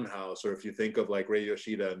Brown house, or if you think of like Ray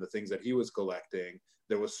Yoshida and the things that he was collecting,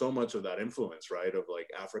 there was so much of that influence, right? Of like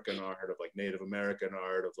African art, of like Native American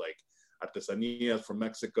art, of like artesanías from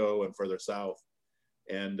Mexico and further south.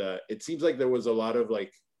 And it seems like there was a lot of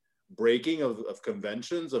like breaking of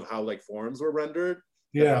conventions of how like forms were rendered.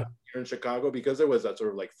 Yeah. Here in Chicago, because there was that sort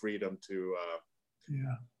of like freedom to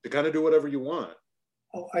Yeah. to kind of do whatever you want.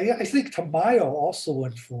 Oh, I think Tamayo also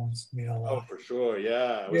influenced me a lot. Oh, for sure.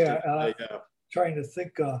 Yeah. Yeah. Trying to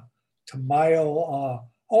think, Tamayo.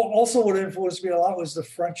 Also, what influenced me a lot was the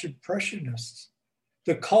French Impressionists,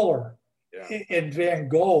 the color. Yeah. In Van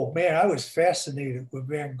Gogh, man, I was fascinated with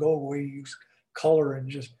Van Gogh, where he used color and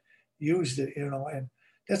just used it, you know. And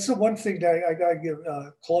that's the one thing that I got to give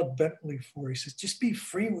Claude Bentley for. He says, just be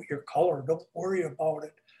free with your color. Don't worry about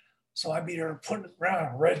it. So I'd be there putting it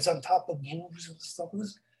around, reds on top of blues and stuff. It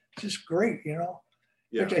was just great, you know.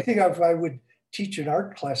 Yeah. In fact, I think if I would teach an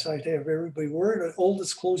art class, I'd have everybody wear the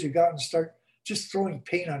oldest clothes you got and start just throwing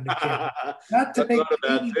paint on the canvas. Not to That's make not a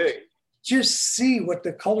bad thing. Just see what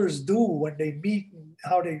the colors do when they meet and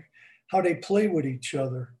how they play with each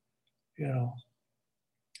other, you know.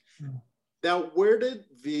 Now, where did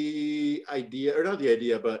the idea, or not the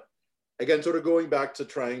idea, but again, sort of going back to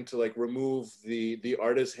trying to like remove the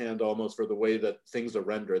artist's hand almost for the way that things are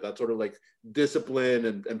rendered, that sort of like discipline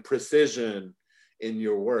and precision in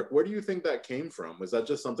your work, where do you think that came from? Was that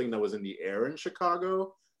just something that was in the air in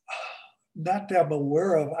Chicago? Not that I'm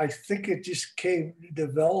aware of. I think it just came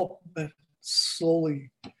development slowly,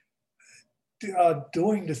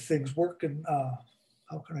 doing the things, working.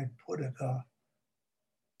 How can I put it?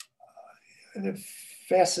 The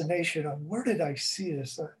fascination of where did I see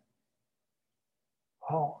this?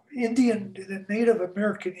 The Native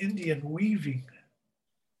American Indian weaving.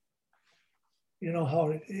 You know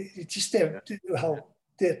how it just how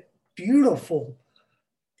that beautiful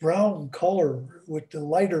brown color with the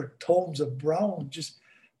lighter tones of brown just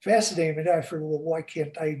fascinating me. I figured, well, why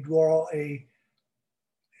can't I draw a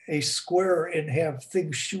square and have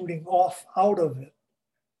things shooting off out of it?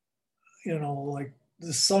 You know, like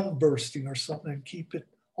the sun bursting or something, and keep it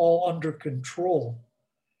all under control.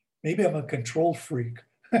 Maybe I'm a control freak.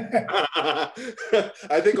 I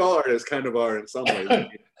think all artists kind of are in some ways.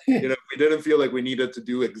 You know, we didn't feel like we needed to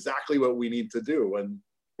do exactly what we need to do. And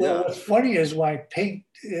well, what's funny is when I paint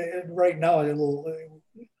right now, a little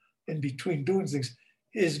in between doing things,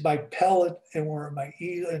 is my palette and where my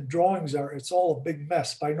and drawings are. It's all a big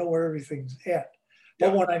mess, but I know where everything's at.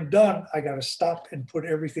 But when I'm done, I got to stop and put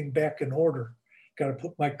everything back in order. Got to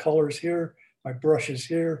put my colors here, my brushes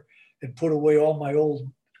here, and put away all my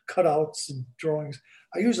old cutouts and drawings.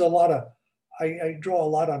 I use a lot of, I draw a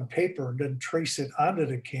lot on paper and then trace it onto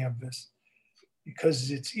the canvas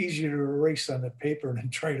because it's easier to erase on the paper than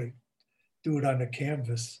try to do it on the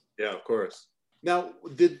canvas. Yeah, of course. Now,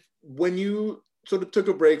 when you sort of took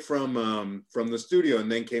a break from the studio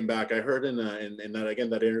and then came back, I heard in that, again,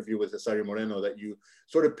 that interview with Cesario Moreno, that you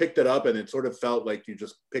sort of picked it up and it sort of felt like you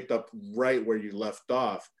just picked up right where you left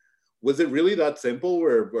off. Was it really that simple,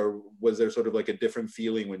 or was there sort of like a different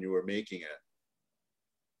feeling when you were making it?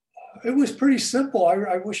 It was pretty simple.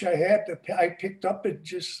 I wish I had to. I picked up and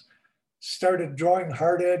just started drawing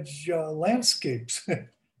hard edge landscapes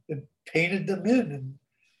and painted them in.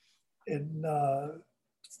 And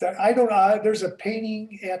I don't know. There's a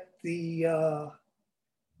painting at the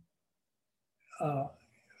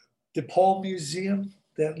DePaul Museum.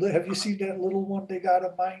 Have you seen that little one they got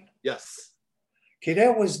of mine? Yes. Okay,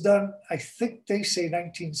 that was done, I think they say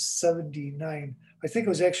 1979. I think it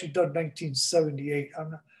was actually done 1978.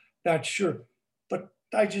 I'm not sure. But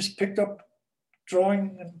I just picked up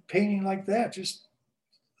drawing and painting like that, just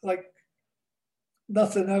like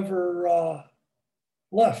nothing ever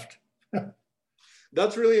left.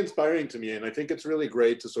 That's really inspiring to me. And I think it's really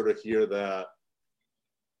great to sort of hear that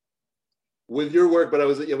with your work. But I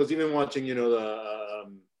was even watching, you know,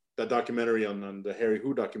 that documentary on the Harry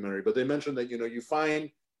Hu documentary, but they mentioned that, you know, you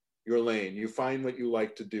find your lane, you find what you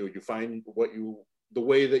like to do, you find the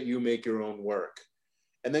way that you make your own work,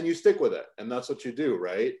 and then you stick with it. And that's what you do,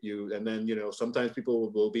 right? And then, you know, sometimes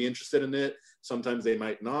people will be interested in it, sometimes they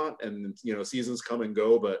might not. And, you know, seasons come and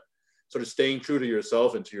go, but sort of staying true to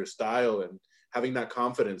yourself and to your style and having that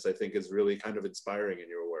confidence, I think, is really kind of inspiring in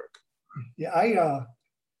your work. Yeah,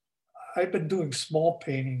 I've been doing small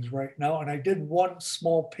paintings right now, and I did one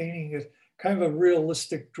small painting, as kind of a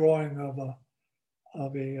realistic drawing of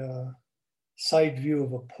a side view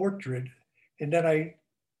of a portrait, and then I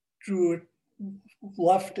drew it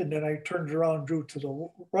left, and then I turned around, drew to the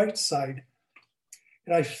right side.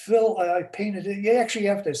 And I painted it. You actually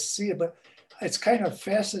have to see it, but it's kind of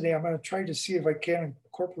fascinating. I'm going to try to see if I can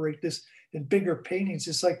incorporate this in bigger paintings.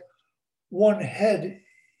 It's like one head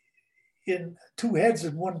in two heads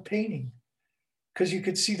in one painting, because you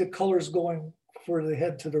could see the colors going for the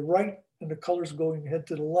head to the right and the colors going head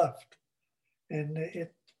to the left. And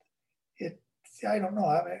I don't know.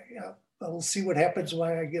 I'll see what happens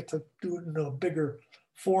when I get to do it in a bigger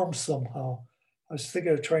form somehow. I was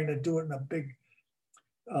thinking of trying to do it in a big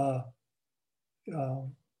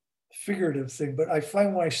figurative thing, but I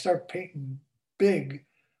find when I start painting big,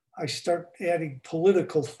 I start adding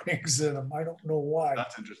political things in them. I don't know why.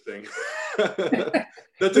 That's interesting.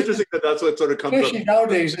 That's interesting that's what sort of comes Especially up.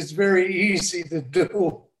 Nowadays, it's very easy to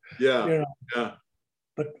do. Yeah. You know? Yeah.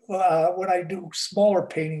 But when I do smaller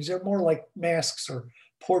paintings, they're more like masks or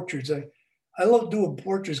portraits. I love doing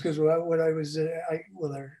portraits because when I was,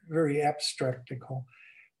 they're very abstract, they call.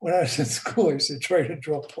 When I was in school, I used to try to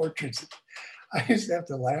draw portraits. I used to have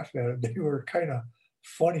to laugh at them. They were kind of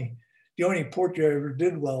funny. The only portrait I ever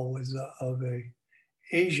did well was of a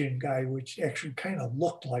Asian guy, which actually kind of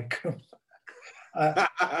looked like him. But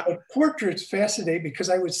portraits fascinate because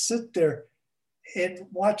I would sit there and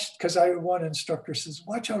watch, because one instructor says,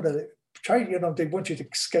 watch how to try, they want you to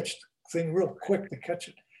sketch the thing real quick to catch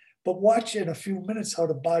it, but watch in a few minutes how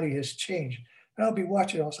the body has changed. And I'll be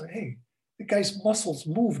watching, I'll say, hey, the guy's muscles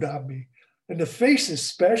moved on me. And the face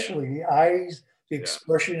especially, the eyes, the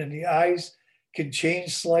expression in the eyes can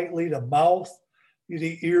change slightly, the mouth,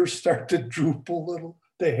 the ears start to droop a little,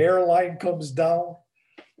 the hairline comes down,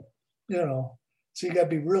 So you got to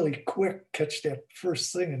be really quick, catch that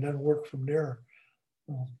first thing, and then work from there.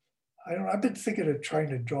 I've been thinking of trying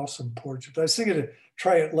to draw some portraits. I was thinking to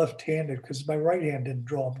try it left-handed because my right hand didn't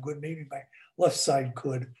draw them good. Maybe my left side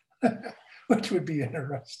could, which would be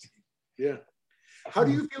interesting. Yeah. How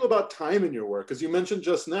do you feel about time in your work? Because you mentioned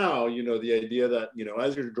just now, the idea that,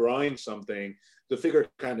 as you're drawing something, the figure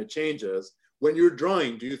kind of changes. When you're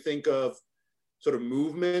drawing, do you think of sort of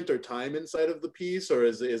movement or time inside of the piece, or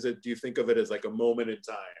is it? Do you think of it as like a moment in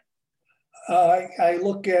time? I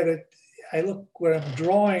look at it. When I'm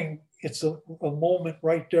drawing, it's a moment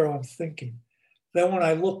right there. I'm thinking. Then when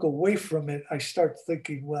I look away from it, I start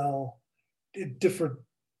thinking, well,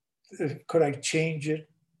 could I change it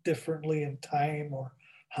differently in time, or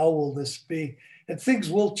how will this be? And things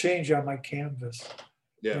will change on my canvas.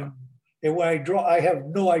 Yeah. And when I draw, I have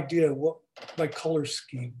no idea what my color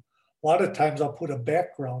scheme. A lot of times I'll put a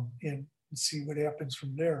background in and see what happens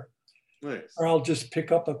from there. Nice. Or I'll just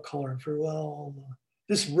pick up a color and feel,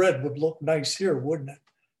 this red would look nice here, wouldn't it?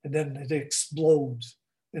 And then it explodes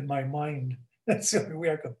in my mind. That's the only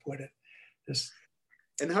way I could put it.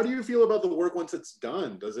 And how do you feel about the work once it's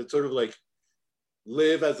done? Does it sort of like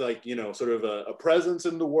live as like, sort of a presence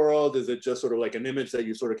in the world? Is it just sort of like an image that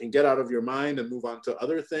you sort of can get out of your mind and move on to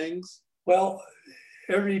other things? Well,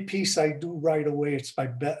 every piece I do right away, it's my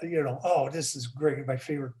best, this is great, my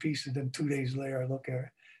favorite piece. And then 2 days later, I look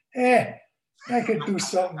at it, I could do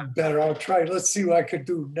something better. I'll try. Let's see what I could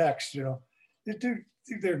do next.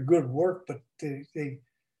 They're good work, but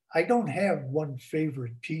I don't have one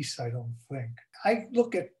favorite piece, I don't think. I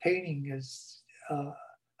look at painting as,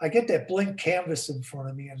 I get that blank canvas in front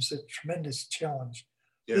of me, and it's a tremendous challenge.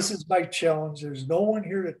 Yeah. This is my challenge. There's no one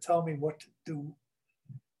here to tell me what to do.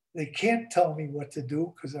 They can't tell me what to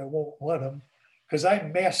do because I won't let them, because I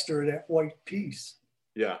master that white piece.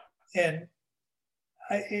 Yeah. And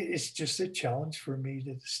it's just a challenge for me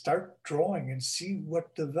to start drawing and see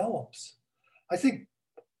what develops. I think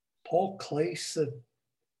Paul Klee said,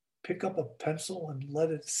 pick up a pencil and let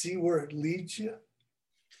it see where it leads you.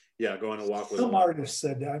 Yeah, go on a walk with some artist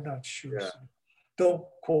said that, I'm not sure. Yeah. So don't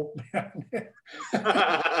quote me on that.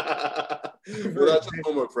 Well, that's a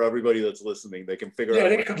homework for everybody that's listening. They can figure out. Yeah,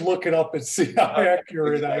 they could look it up and see how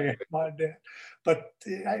accurate I am on that. But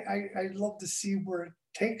I love to see where it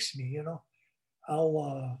takes me,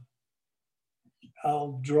 I'll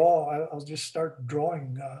draw. I'll just start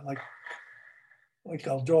drawing like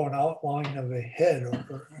I'll draw an outline of a head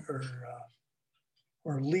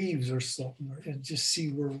or leaves or something, and just see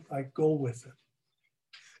where I go with it.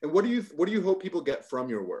 And what do you hope people get from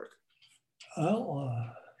your work? Well,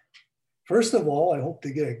 first of all, I hope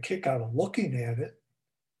they get a kick out of looking at it,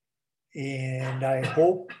 and I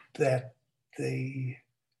hope that they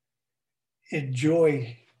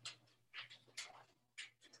enjoy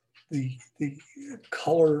the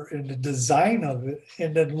color and the design of it,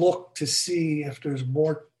 and then look to see if there's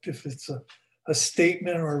more, if it's a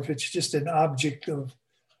statement or if it's just an object of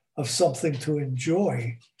something to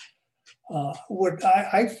enjoy. What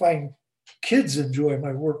I find kids enjoy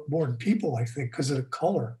my work more than people, I think, because of the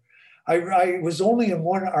color. I was only in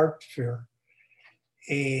one art fair,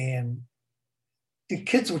 and the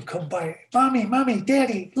kids would come by, mommy, mommy,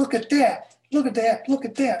 daddy, look at that, look at that, look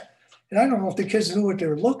at that. And I don't know if the kids knew what they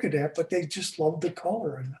were looking at, but they just loved the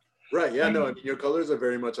color. And Right. Yeah. No. I mean, your colors are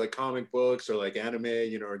very much like comic books or like anime,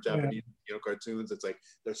 or Japanese, cartoons. It's like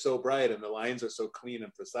they're so bright and the lines are so clean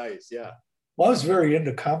and precise. Yeah. well, I was very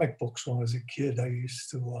into comic books when I was a kid. I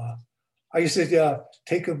used to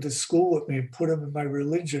take them to school with me and put them in my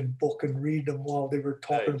religion book and read them while they were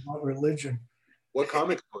talking Nice. about religion. What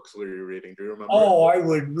comic books were you reading? Do you remember? Oh, I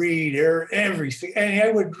would read everything. And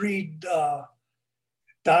I would read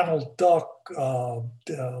Donald Duck,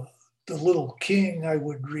 the Little King. I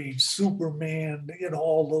would read Superman,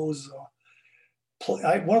 all those.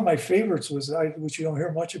 One of my favorites was, which you don't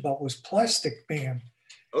hear much about, was Plastic Man.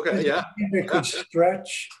 Okay. Yeah. It could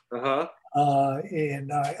stretch. Uh-huh.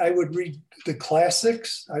 And I would read the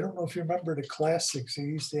classics. I don't know if you remember the classics. They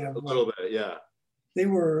used to have A little bit. Yeah. They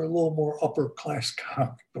were a little more upper class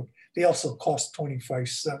comic book. They also cost 25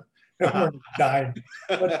 cents. They weren't a dime.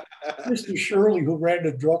 But Mr. Shirley, who ran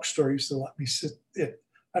the drugstore, used to let me sit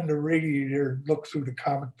on the radiator and look through the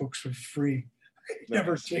comic books for free. He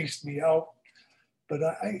never chased me out. But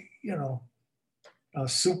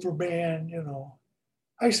Superman,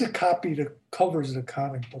 I used to copy the covers of the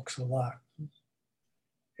comic books a lot.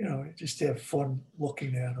 Just to have fun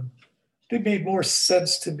looking at them. They made more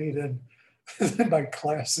sense to me than my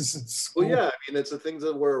classes in school. Well, yeah, I mean, it's the things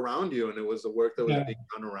that were around you, and it was the work that was being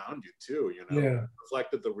done around you too. Yeah. It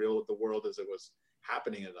reflected the world as it was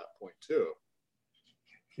happening at that point too.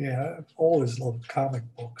 Yeah, I've always loved comic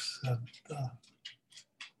books. And,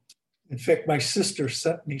 in fact, my sister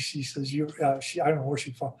sent me. She says, I don't know where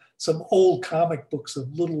she found some old comic books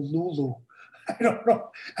of Little Lulu. I don't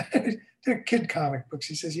know. They're kid comic books.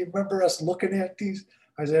 She says, you remember us looking at these?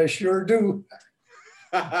 I said, I sure do.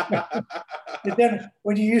 And then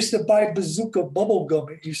when you used to buy Bazooka bubble gum,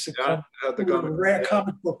 it used to come with a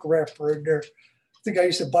comic book wrapper in there. I think I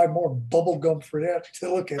used to buy more bubble gum for that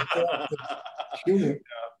to look at that.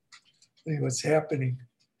 See what's happening.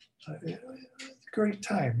 Great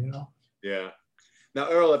time, Yeah. Now,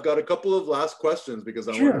 Earl, I've got a couple of last questions because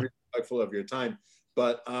I want to be respectful of your time.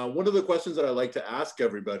 But one of the questions that I like to ask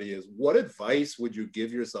everybody is, what advice would you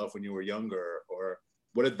give yourself when you were younger, or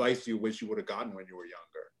what advice do you wish you would have gotten when you were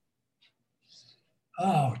younger?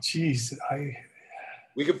 Oh, geez.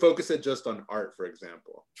 We could focus it just on art, for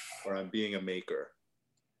example, or on being a maker.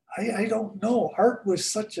 I don't know. Art was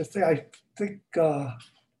such a thing. I think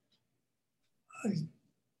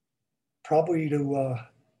probably to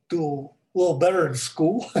do a little better in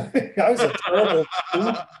school. I was a terrible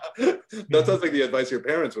student. That sounds like the advice your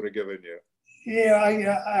parents would have given you. Yeah,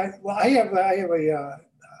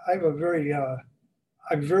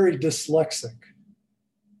 I'm very dyslexic.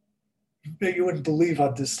 You wouldn't believe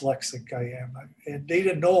how dyslexic I am. And they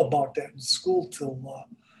didn't know about that in school till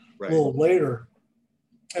a little later.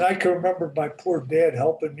 And I can remember my poor dad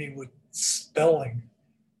helping me with spelling.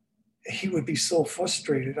 He would be so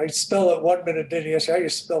frustrated. I'd spell it 1 minute, then he'd ask, how do you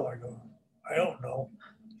spell? I go, I don't know.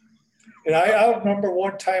 And I remember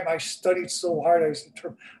one time I studied so hard,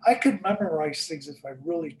 I could memorize things if I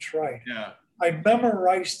really tried. Yeah. I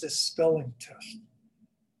memorized the spelling test.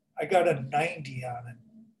 I got a 90 on it.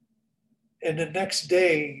 And the next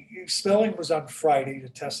day, spelling was on Friday, the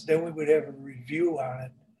test. Then we would have a review on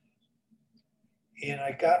it. And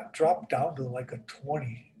I dropped down to like a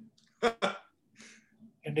 20.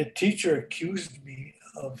 And the teacher accused me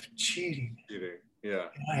of cheating. Yeah.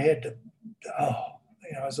 And I had to,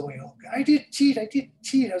 I was only, I didn't cheat. I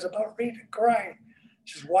was about ready to cry.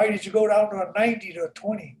 She says, why did you go down to a 90 to a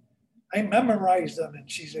 20? I memorized them. And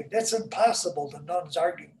she said, that's impossible. The nuns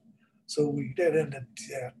argued. So we did end up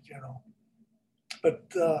that,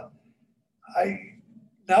 But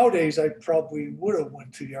nowadays I probably would have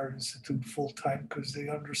went to the Art Institute full time because they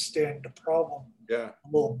understand the problem a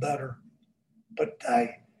little better. But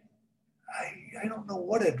I don't know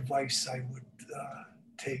what advice I would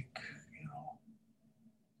take.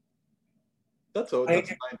 That's fine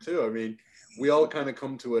too. I mean, we all kind of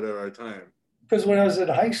come to it at our time. Because when I was in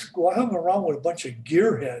high school, I hung around with a bunch of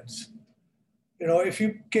gearheads. If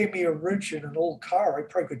you gave me a wrench in an old car, I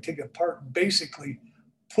probably could take it apart and basically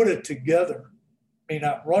put it together. May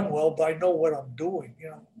not run well, but I know what I'm doing.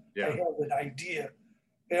 I have an idea.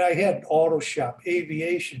 And I had auto shop,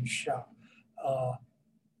 aviation shop,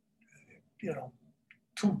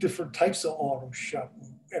 2 different types of auto shop who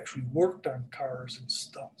actually worked on cars and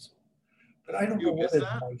stuff. So, but I don't know what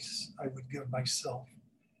advice I would give myself.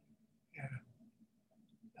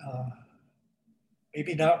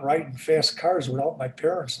 maybe not riding fast cars without my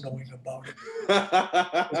parents knowing about it.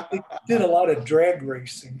 They did a lot of drag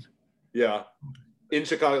racing. Yeah. In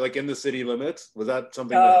Chicago, like in the city limits? Was that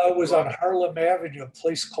something that It was on Harlem Avenue, a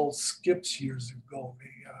place called Skips years ago.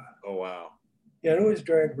 oh wow. Yeah, there was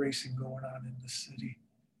drag racing going on in the city.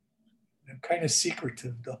 They're kind of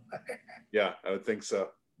secretive though. Yeah, I would think so.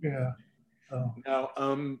 Yeah. Now,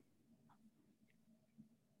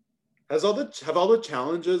 have all the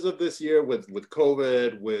challenges of this year with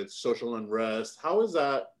COVID, with social unrest, has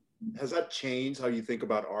that changed how you think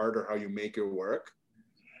about art or how you make your work?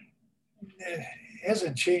 It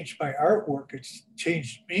hasn't changed my artwork. It's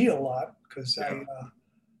changed me a lot because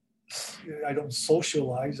I don't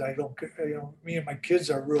socialize. I don't, me and my kids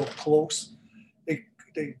are real close.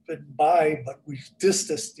 They've been by, but we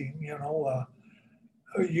distancing,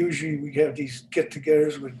 usually we have these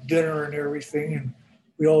get-togethers with dinner and everything, and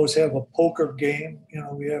we always have a poker game.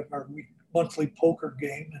 We have our monthly poker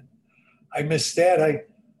game, and I miss that. I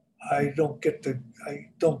don't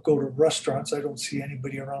go to restaurants. I don't see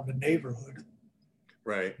anybody around the neighborhood.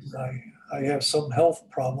 Right. I have some health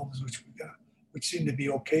problems, which seem to be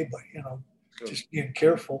okay, but just being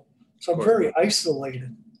careful. So I'm very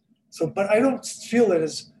isolated. So, but I don't feel it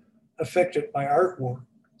has affected my artwork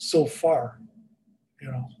so far.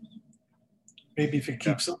 Maybe if it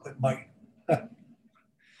keeps up, it might.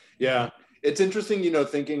 Yeah, it's interesting,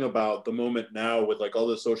 thinking about the moment now with like all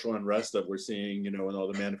the social unrest that we're seeing, and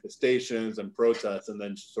all the manifestations and protests, and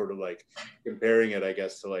then sort of like comparing it, I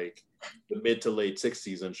guess, to like the mid to late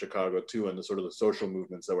 60s in Chicago too, and the sort of the social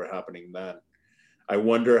movements that were happening then. I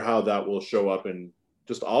wonder how that will show up in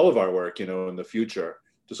just all of our work, in the future,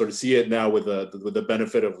 to sort of see it now with the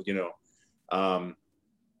benefit of,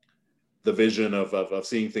 the vision of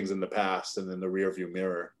seeing things in the past and in the rear view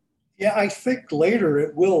mirror. Yeah, I think later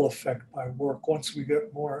it will affect my work once we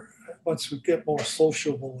get more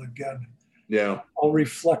sociable again. Yeah, I'll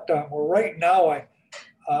reflect on. Well, right now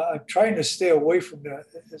I'm trying to stay away from that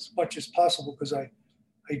as much as possible because I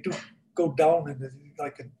do go down into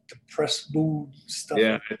like a depressed mood stuff.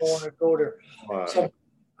 Yeah, I don't want to go there.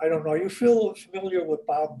 I don't know. You feel familiar with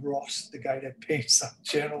Bob Ross, the guy that paints on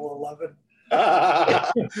Channel 11?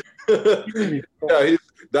 Yeah,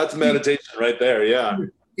 that's meditation right there. Yeah.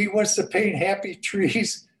 He wants to paint happy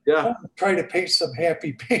trees. Yeah. Try to paint some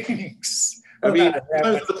happy paintings. Well, I mean,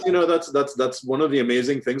 that's one of the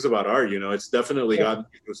amazing things about art. It's definitely gotten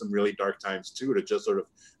through some really dark times too, to just sort of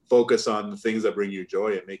focus on the things that bring you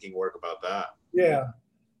joy and making work about that. Yeah.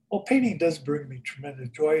 Well, painting does bring me tremendous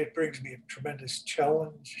joy. It brings me a tremendous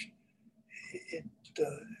challenge.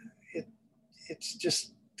 It's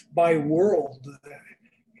just my world.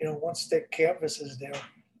 Once that canvas is there,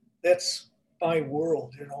 that's my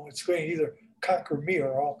world. It's going to either conquer me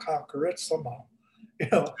or I'll conquer it somehow.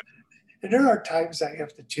 And there are times I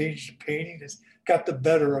have to change the painting. It's got the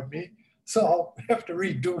better of me, so I'll have to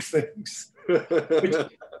redo things. Which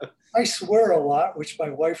I swear a lot, which my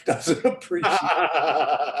wife doesn't appreciate.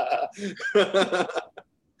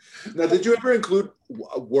 Now, did you ever include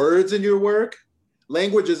words in your work?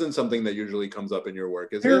 Language isn't something that usually comes up in your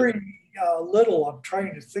work, is it? Very little. I'm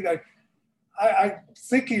trying to think. I'm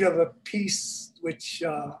thinking of a piece which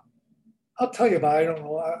I'll tell you about. I don't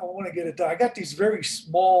know. I want to get it done. I got these very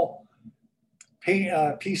small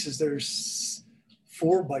pieces. There's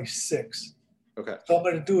 4 by 6. Okay. So I'm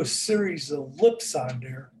going to do a series of lips on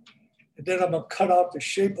there, and then I'm going to cut out the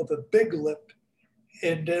shape of a big lip,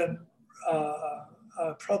 and then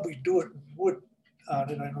probably do it in wood on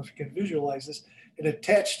it. I don't know if you can visualize this, and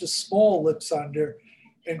attach the small lips on there,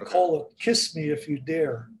 and call it "Kiss Me If You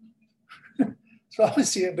Dare." So I want to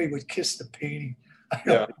see anybody would kiss the painting. I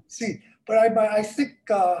don't see, but I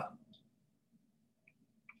think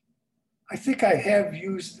I have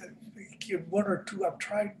used one or two. I'm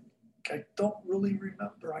trying. I don't really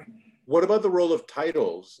remember. What about the role of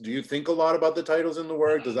titles? Do you think a lot about the titles in the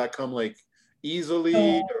work? Does that come like easily?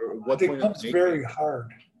 No, or what it comes very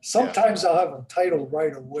hard. Sometimes I'll have a title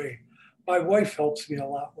right away. My wife helps me a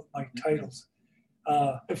lot with my titles.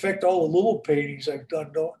 In fact, all the little paintings I've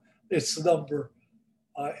done, it's number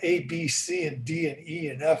A, B, C, and D, and E,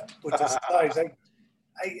 and F with the size.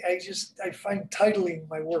 I find titling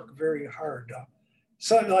my work very hard.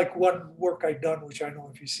 Something like one work I done, which I don't know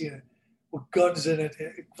if you've seen it, with guns in it,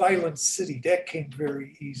 Violent City, that came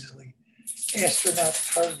very easily. Astronaut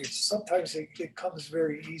Targets, sometimes it comes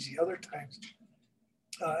very easy. Other times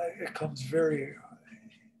it comes very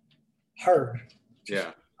hard.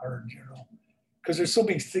 Yeah. Hard, because there's so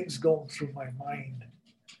many things going through my mind.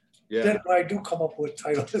 Yeah. Then when I do come up with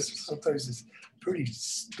titles, sometimes it's pretty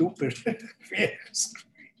stupid.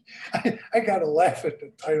 I got to laugh at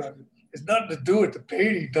the title. It's nothing to do with the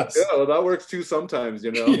painting. Does. Yeah, well, that works too sometimes,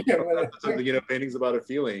 you know. Yeah, well, Something, you know, painting's about a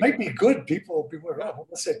feeling. Might be good. People are, oh,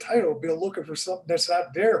 what's that title? Be looking for something that's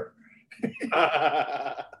not there.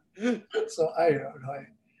 So I don't know.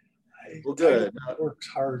 Well, good. Works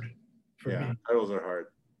hard for me. Titles are hard.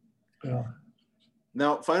 Yeah.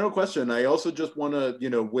 Now, final question. I also just want to, you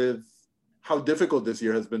know, with how difficult this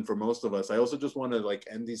year has been for most of us, I also just want to like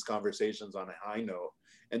end these conversations on a high note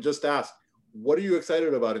and just ask, what are you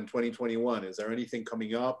excited about in 2021? Is there anything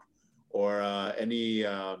coming up or any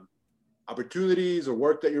opportunities or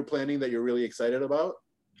work that you're planning that you're really excited about?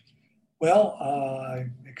 Well,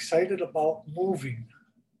 I'm excited about moving.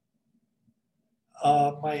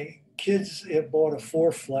 My kids have bought a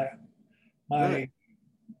 4-flat. My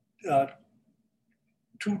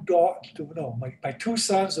my 2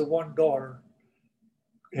 sons and 1 daughter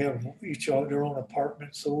have each their own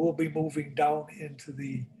apartment. So we'll be moving down into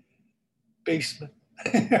the basement,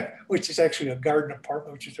 which is actually a garden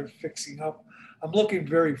apartment, which they're fixing up. I'm looking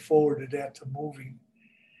very forward to that, to moving.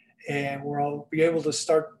 And where I'll be able to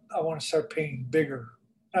start, I want to start painting bigger.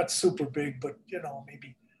 Not super big, but, you know,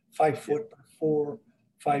 maybe 5 foot by 4,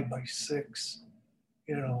 5 by 6,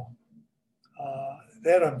 you know.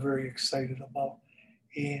 That I'm very excited about.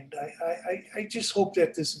 And I just hope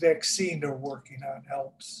that this vaccine they're working on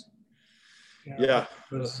helps. You know,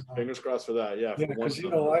 because, fingers crossed for that. Yeah, because you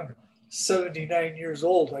know, I'm 79 years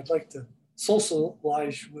old. I'd like to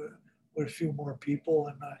socialize with a few more people,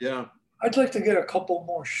 and I'd like to get a couple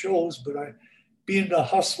more shows. But being the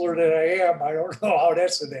hustler that I am, I don't know how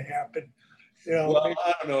that's going to happen. You know, well,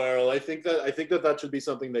 I don't know, Errol. I think that should be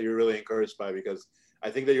something that you're really encouraged by, because I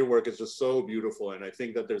think that your work is just so beautiful, and I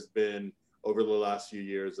think that there's been over the last few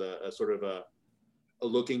years a sort of a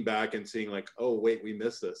looking back and seeing like, oh wait, we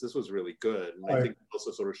missed this. This was really good. And I think it also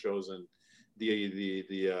sort of shows in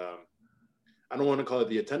the I don't want to call it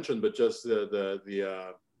the attention, but just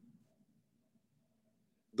the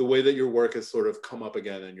way that your work has sort of come up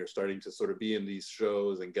again, and you're starting to sort of be in these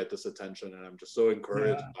shows and get this attention. And I'm just so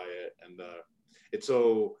encouraged by it. And it's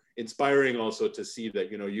so inspiring also to see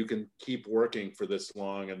that, you know, you can keep working for this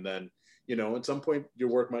long, and then, you know, at some point your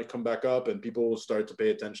work might come back up and people will start to pay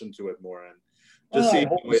attention to it more. And just seeing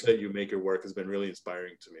the way that you make your work has been really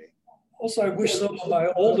inspiring to me. Also, I wish some of my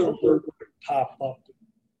older work would pop up,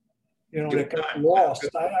 you know, that got lost.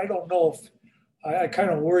 I don't know if, I kind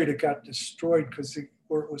of worried it got destroyed because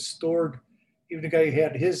where it was stored, even the guy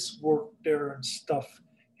had his work there and stuff,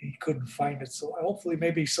 he couldn't find it. So hopefully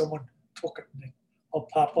maybe someone took it and it'll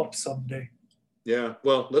pop up someday. Yeah,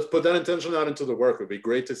 well, let's put that intention out into the work. It would be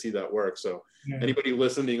great to see that work. So anybody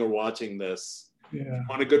listening or watching this,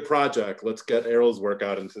 on a good project, let's get Errol's work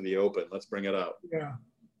out into the open. Let's bring it out. Yeah.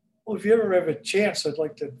 Well, if you ever have a chance, I'd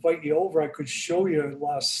like to invite you over. I could show you a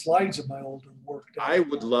lot of slides of my older work. I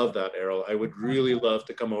would love that, Errol. I would really love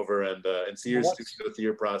to come over and see your studio, see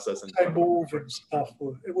your process. And I move and stuff,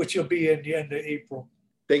 which will be in the end of April.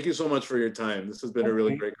 Thank you so much for your time. This has been a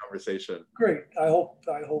really great conversation. Great. I hope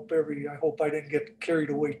I didn't get carried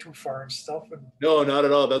away too far and stuff. No, not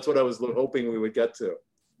at all. That's what I was hoping we would get to.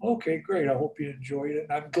 Okay, great. I hope you enjoyed it.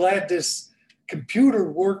 And I'm glad this computer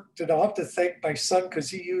worked, and I'll have to thank my son because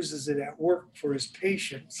he uses it at work for his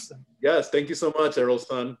patients. Yes, thank you so much, Errol's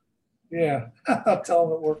son. Yeah, I'll tell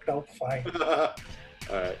him it worked out fine. All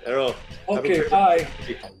right, Errol. Okay, bye.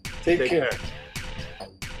 Take care.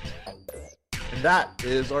 And that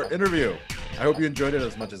is our interview. I hope you enjoyed it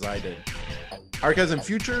as much as I did. Archives and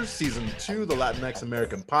Futures, Season 2, the Latinx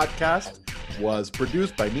American podcast, was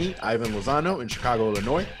produced by me, Ivan Lozano, in Chicago,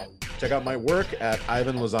 Illinois. Check out my work at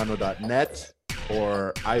ivanlozano.net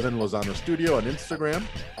or Ivan Lozano Studio on Instagram.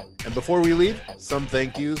 And before we leave, some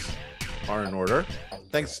thank yous are in order.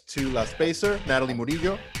 Thanks to La Spacer, Natalie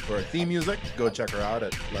Murillo, for our theme music. Go check her out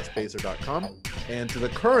at laspacer.com. And to the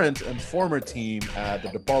current and former team at the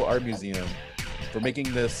DePaul Art Museum for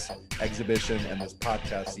making this exhibition and this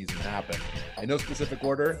podcast season happen. In no specific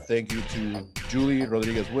order, thank you to Julie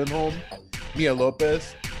Rodriguez-Winholm, Mia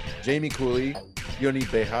Lopez, Jamie Cooley, Yoni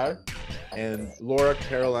Behar, and Laura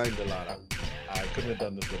Caroline Delara. I couldn't have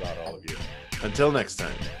done this without all of you. Until next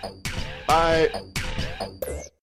time. Bye.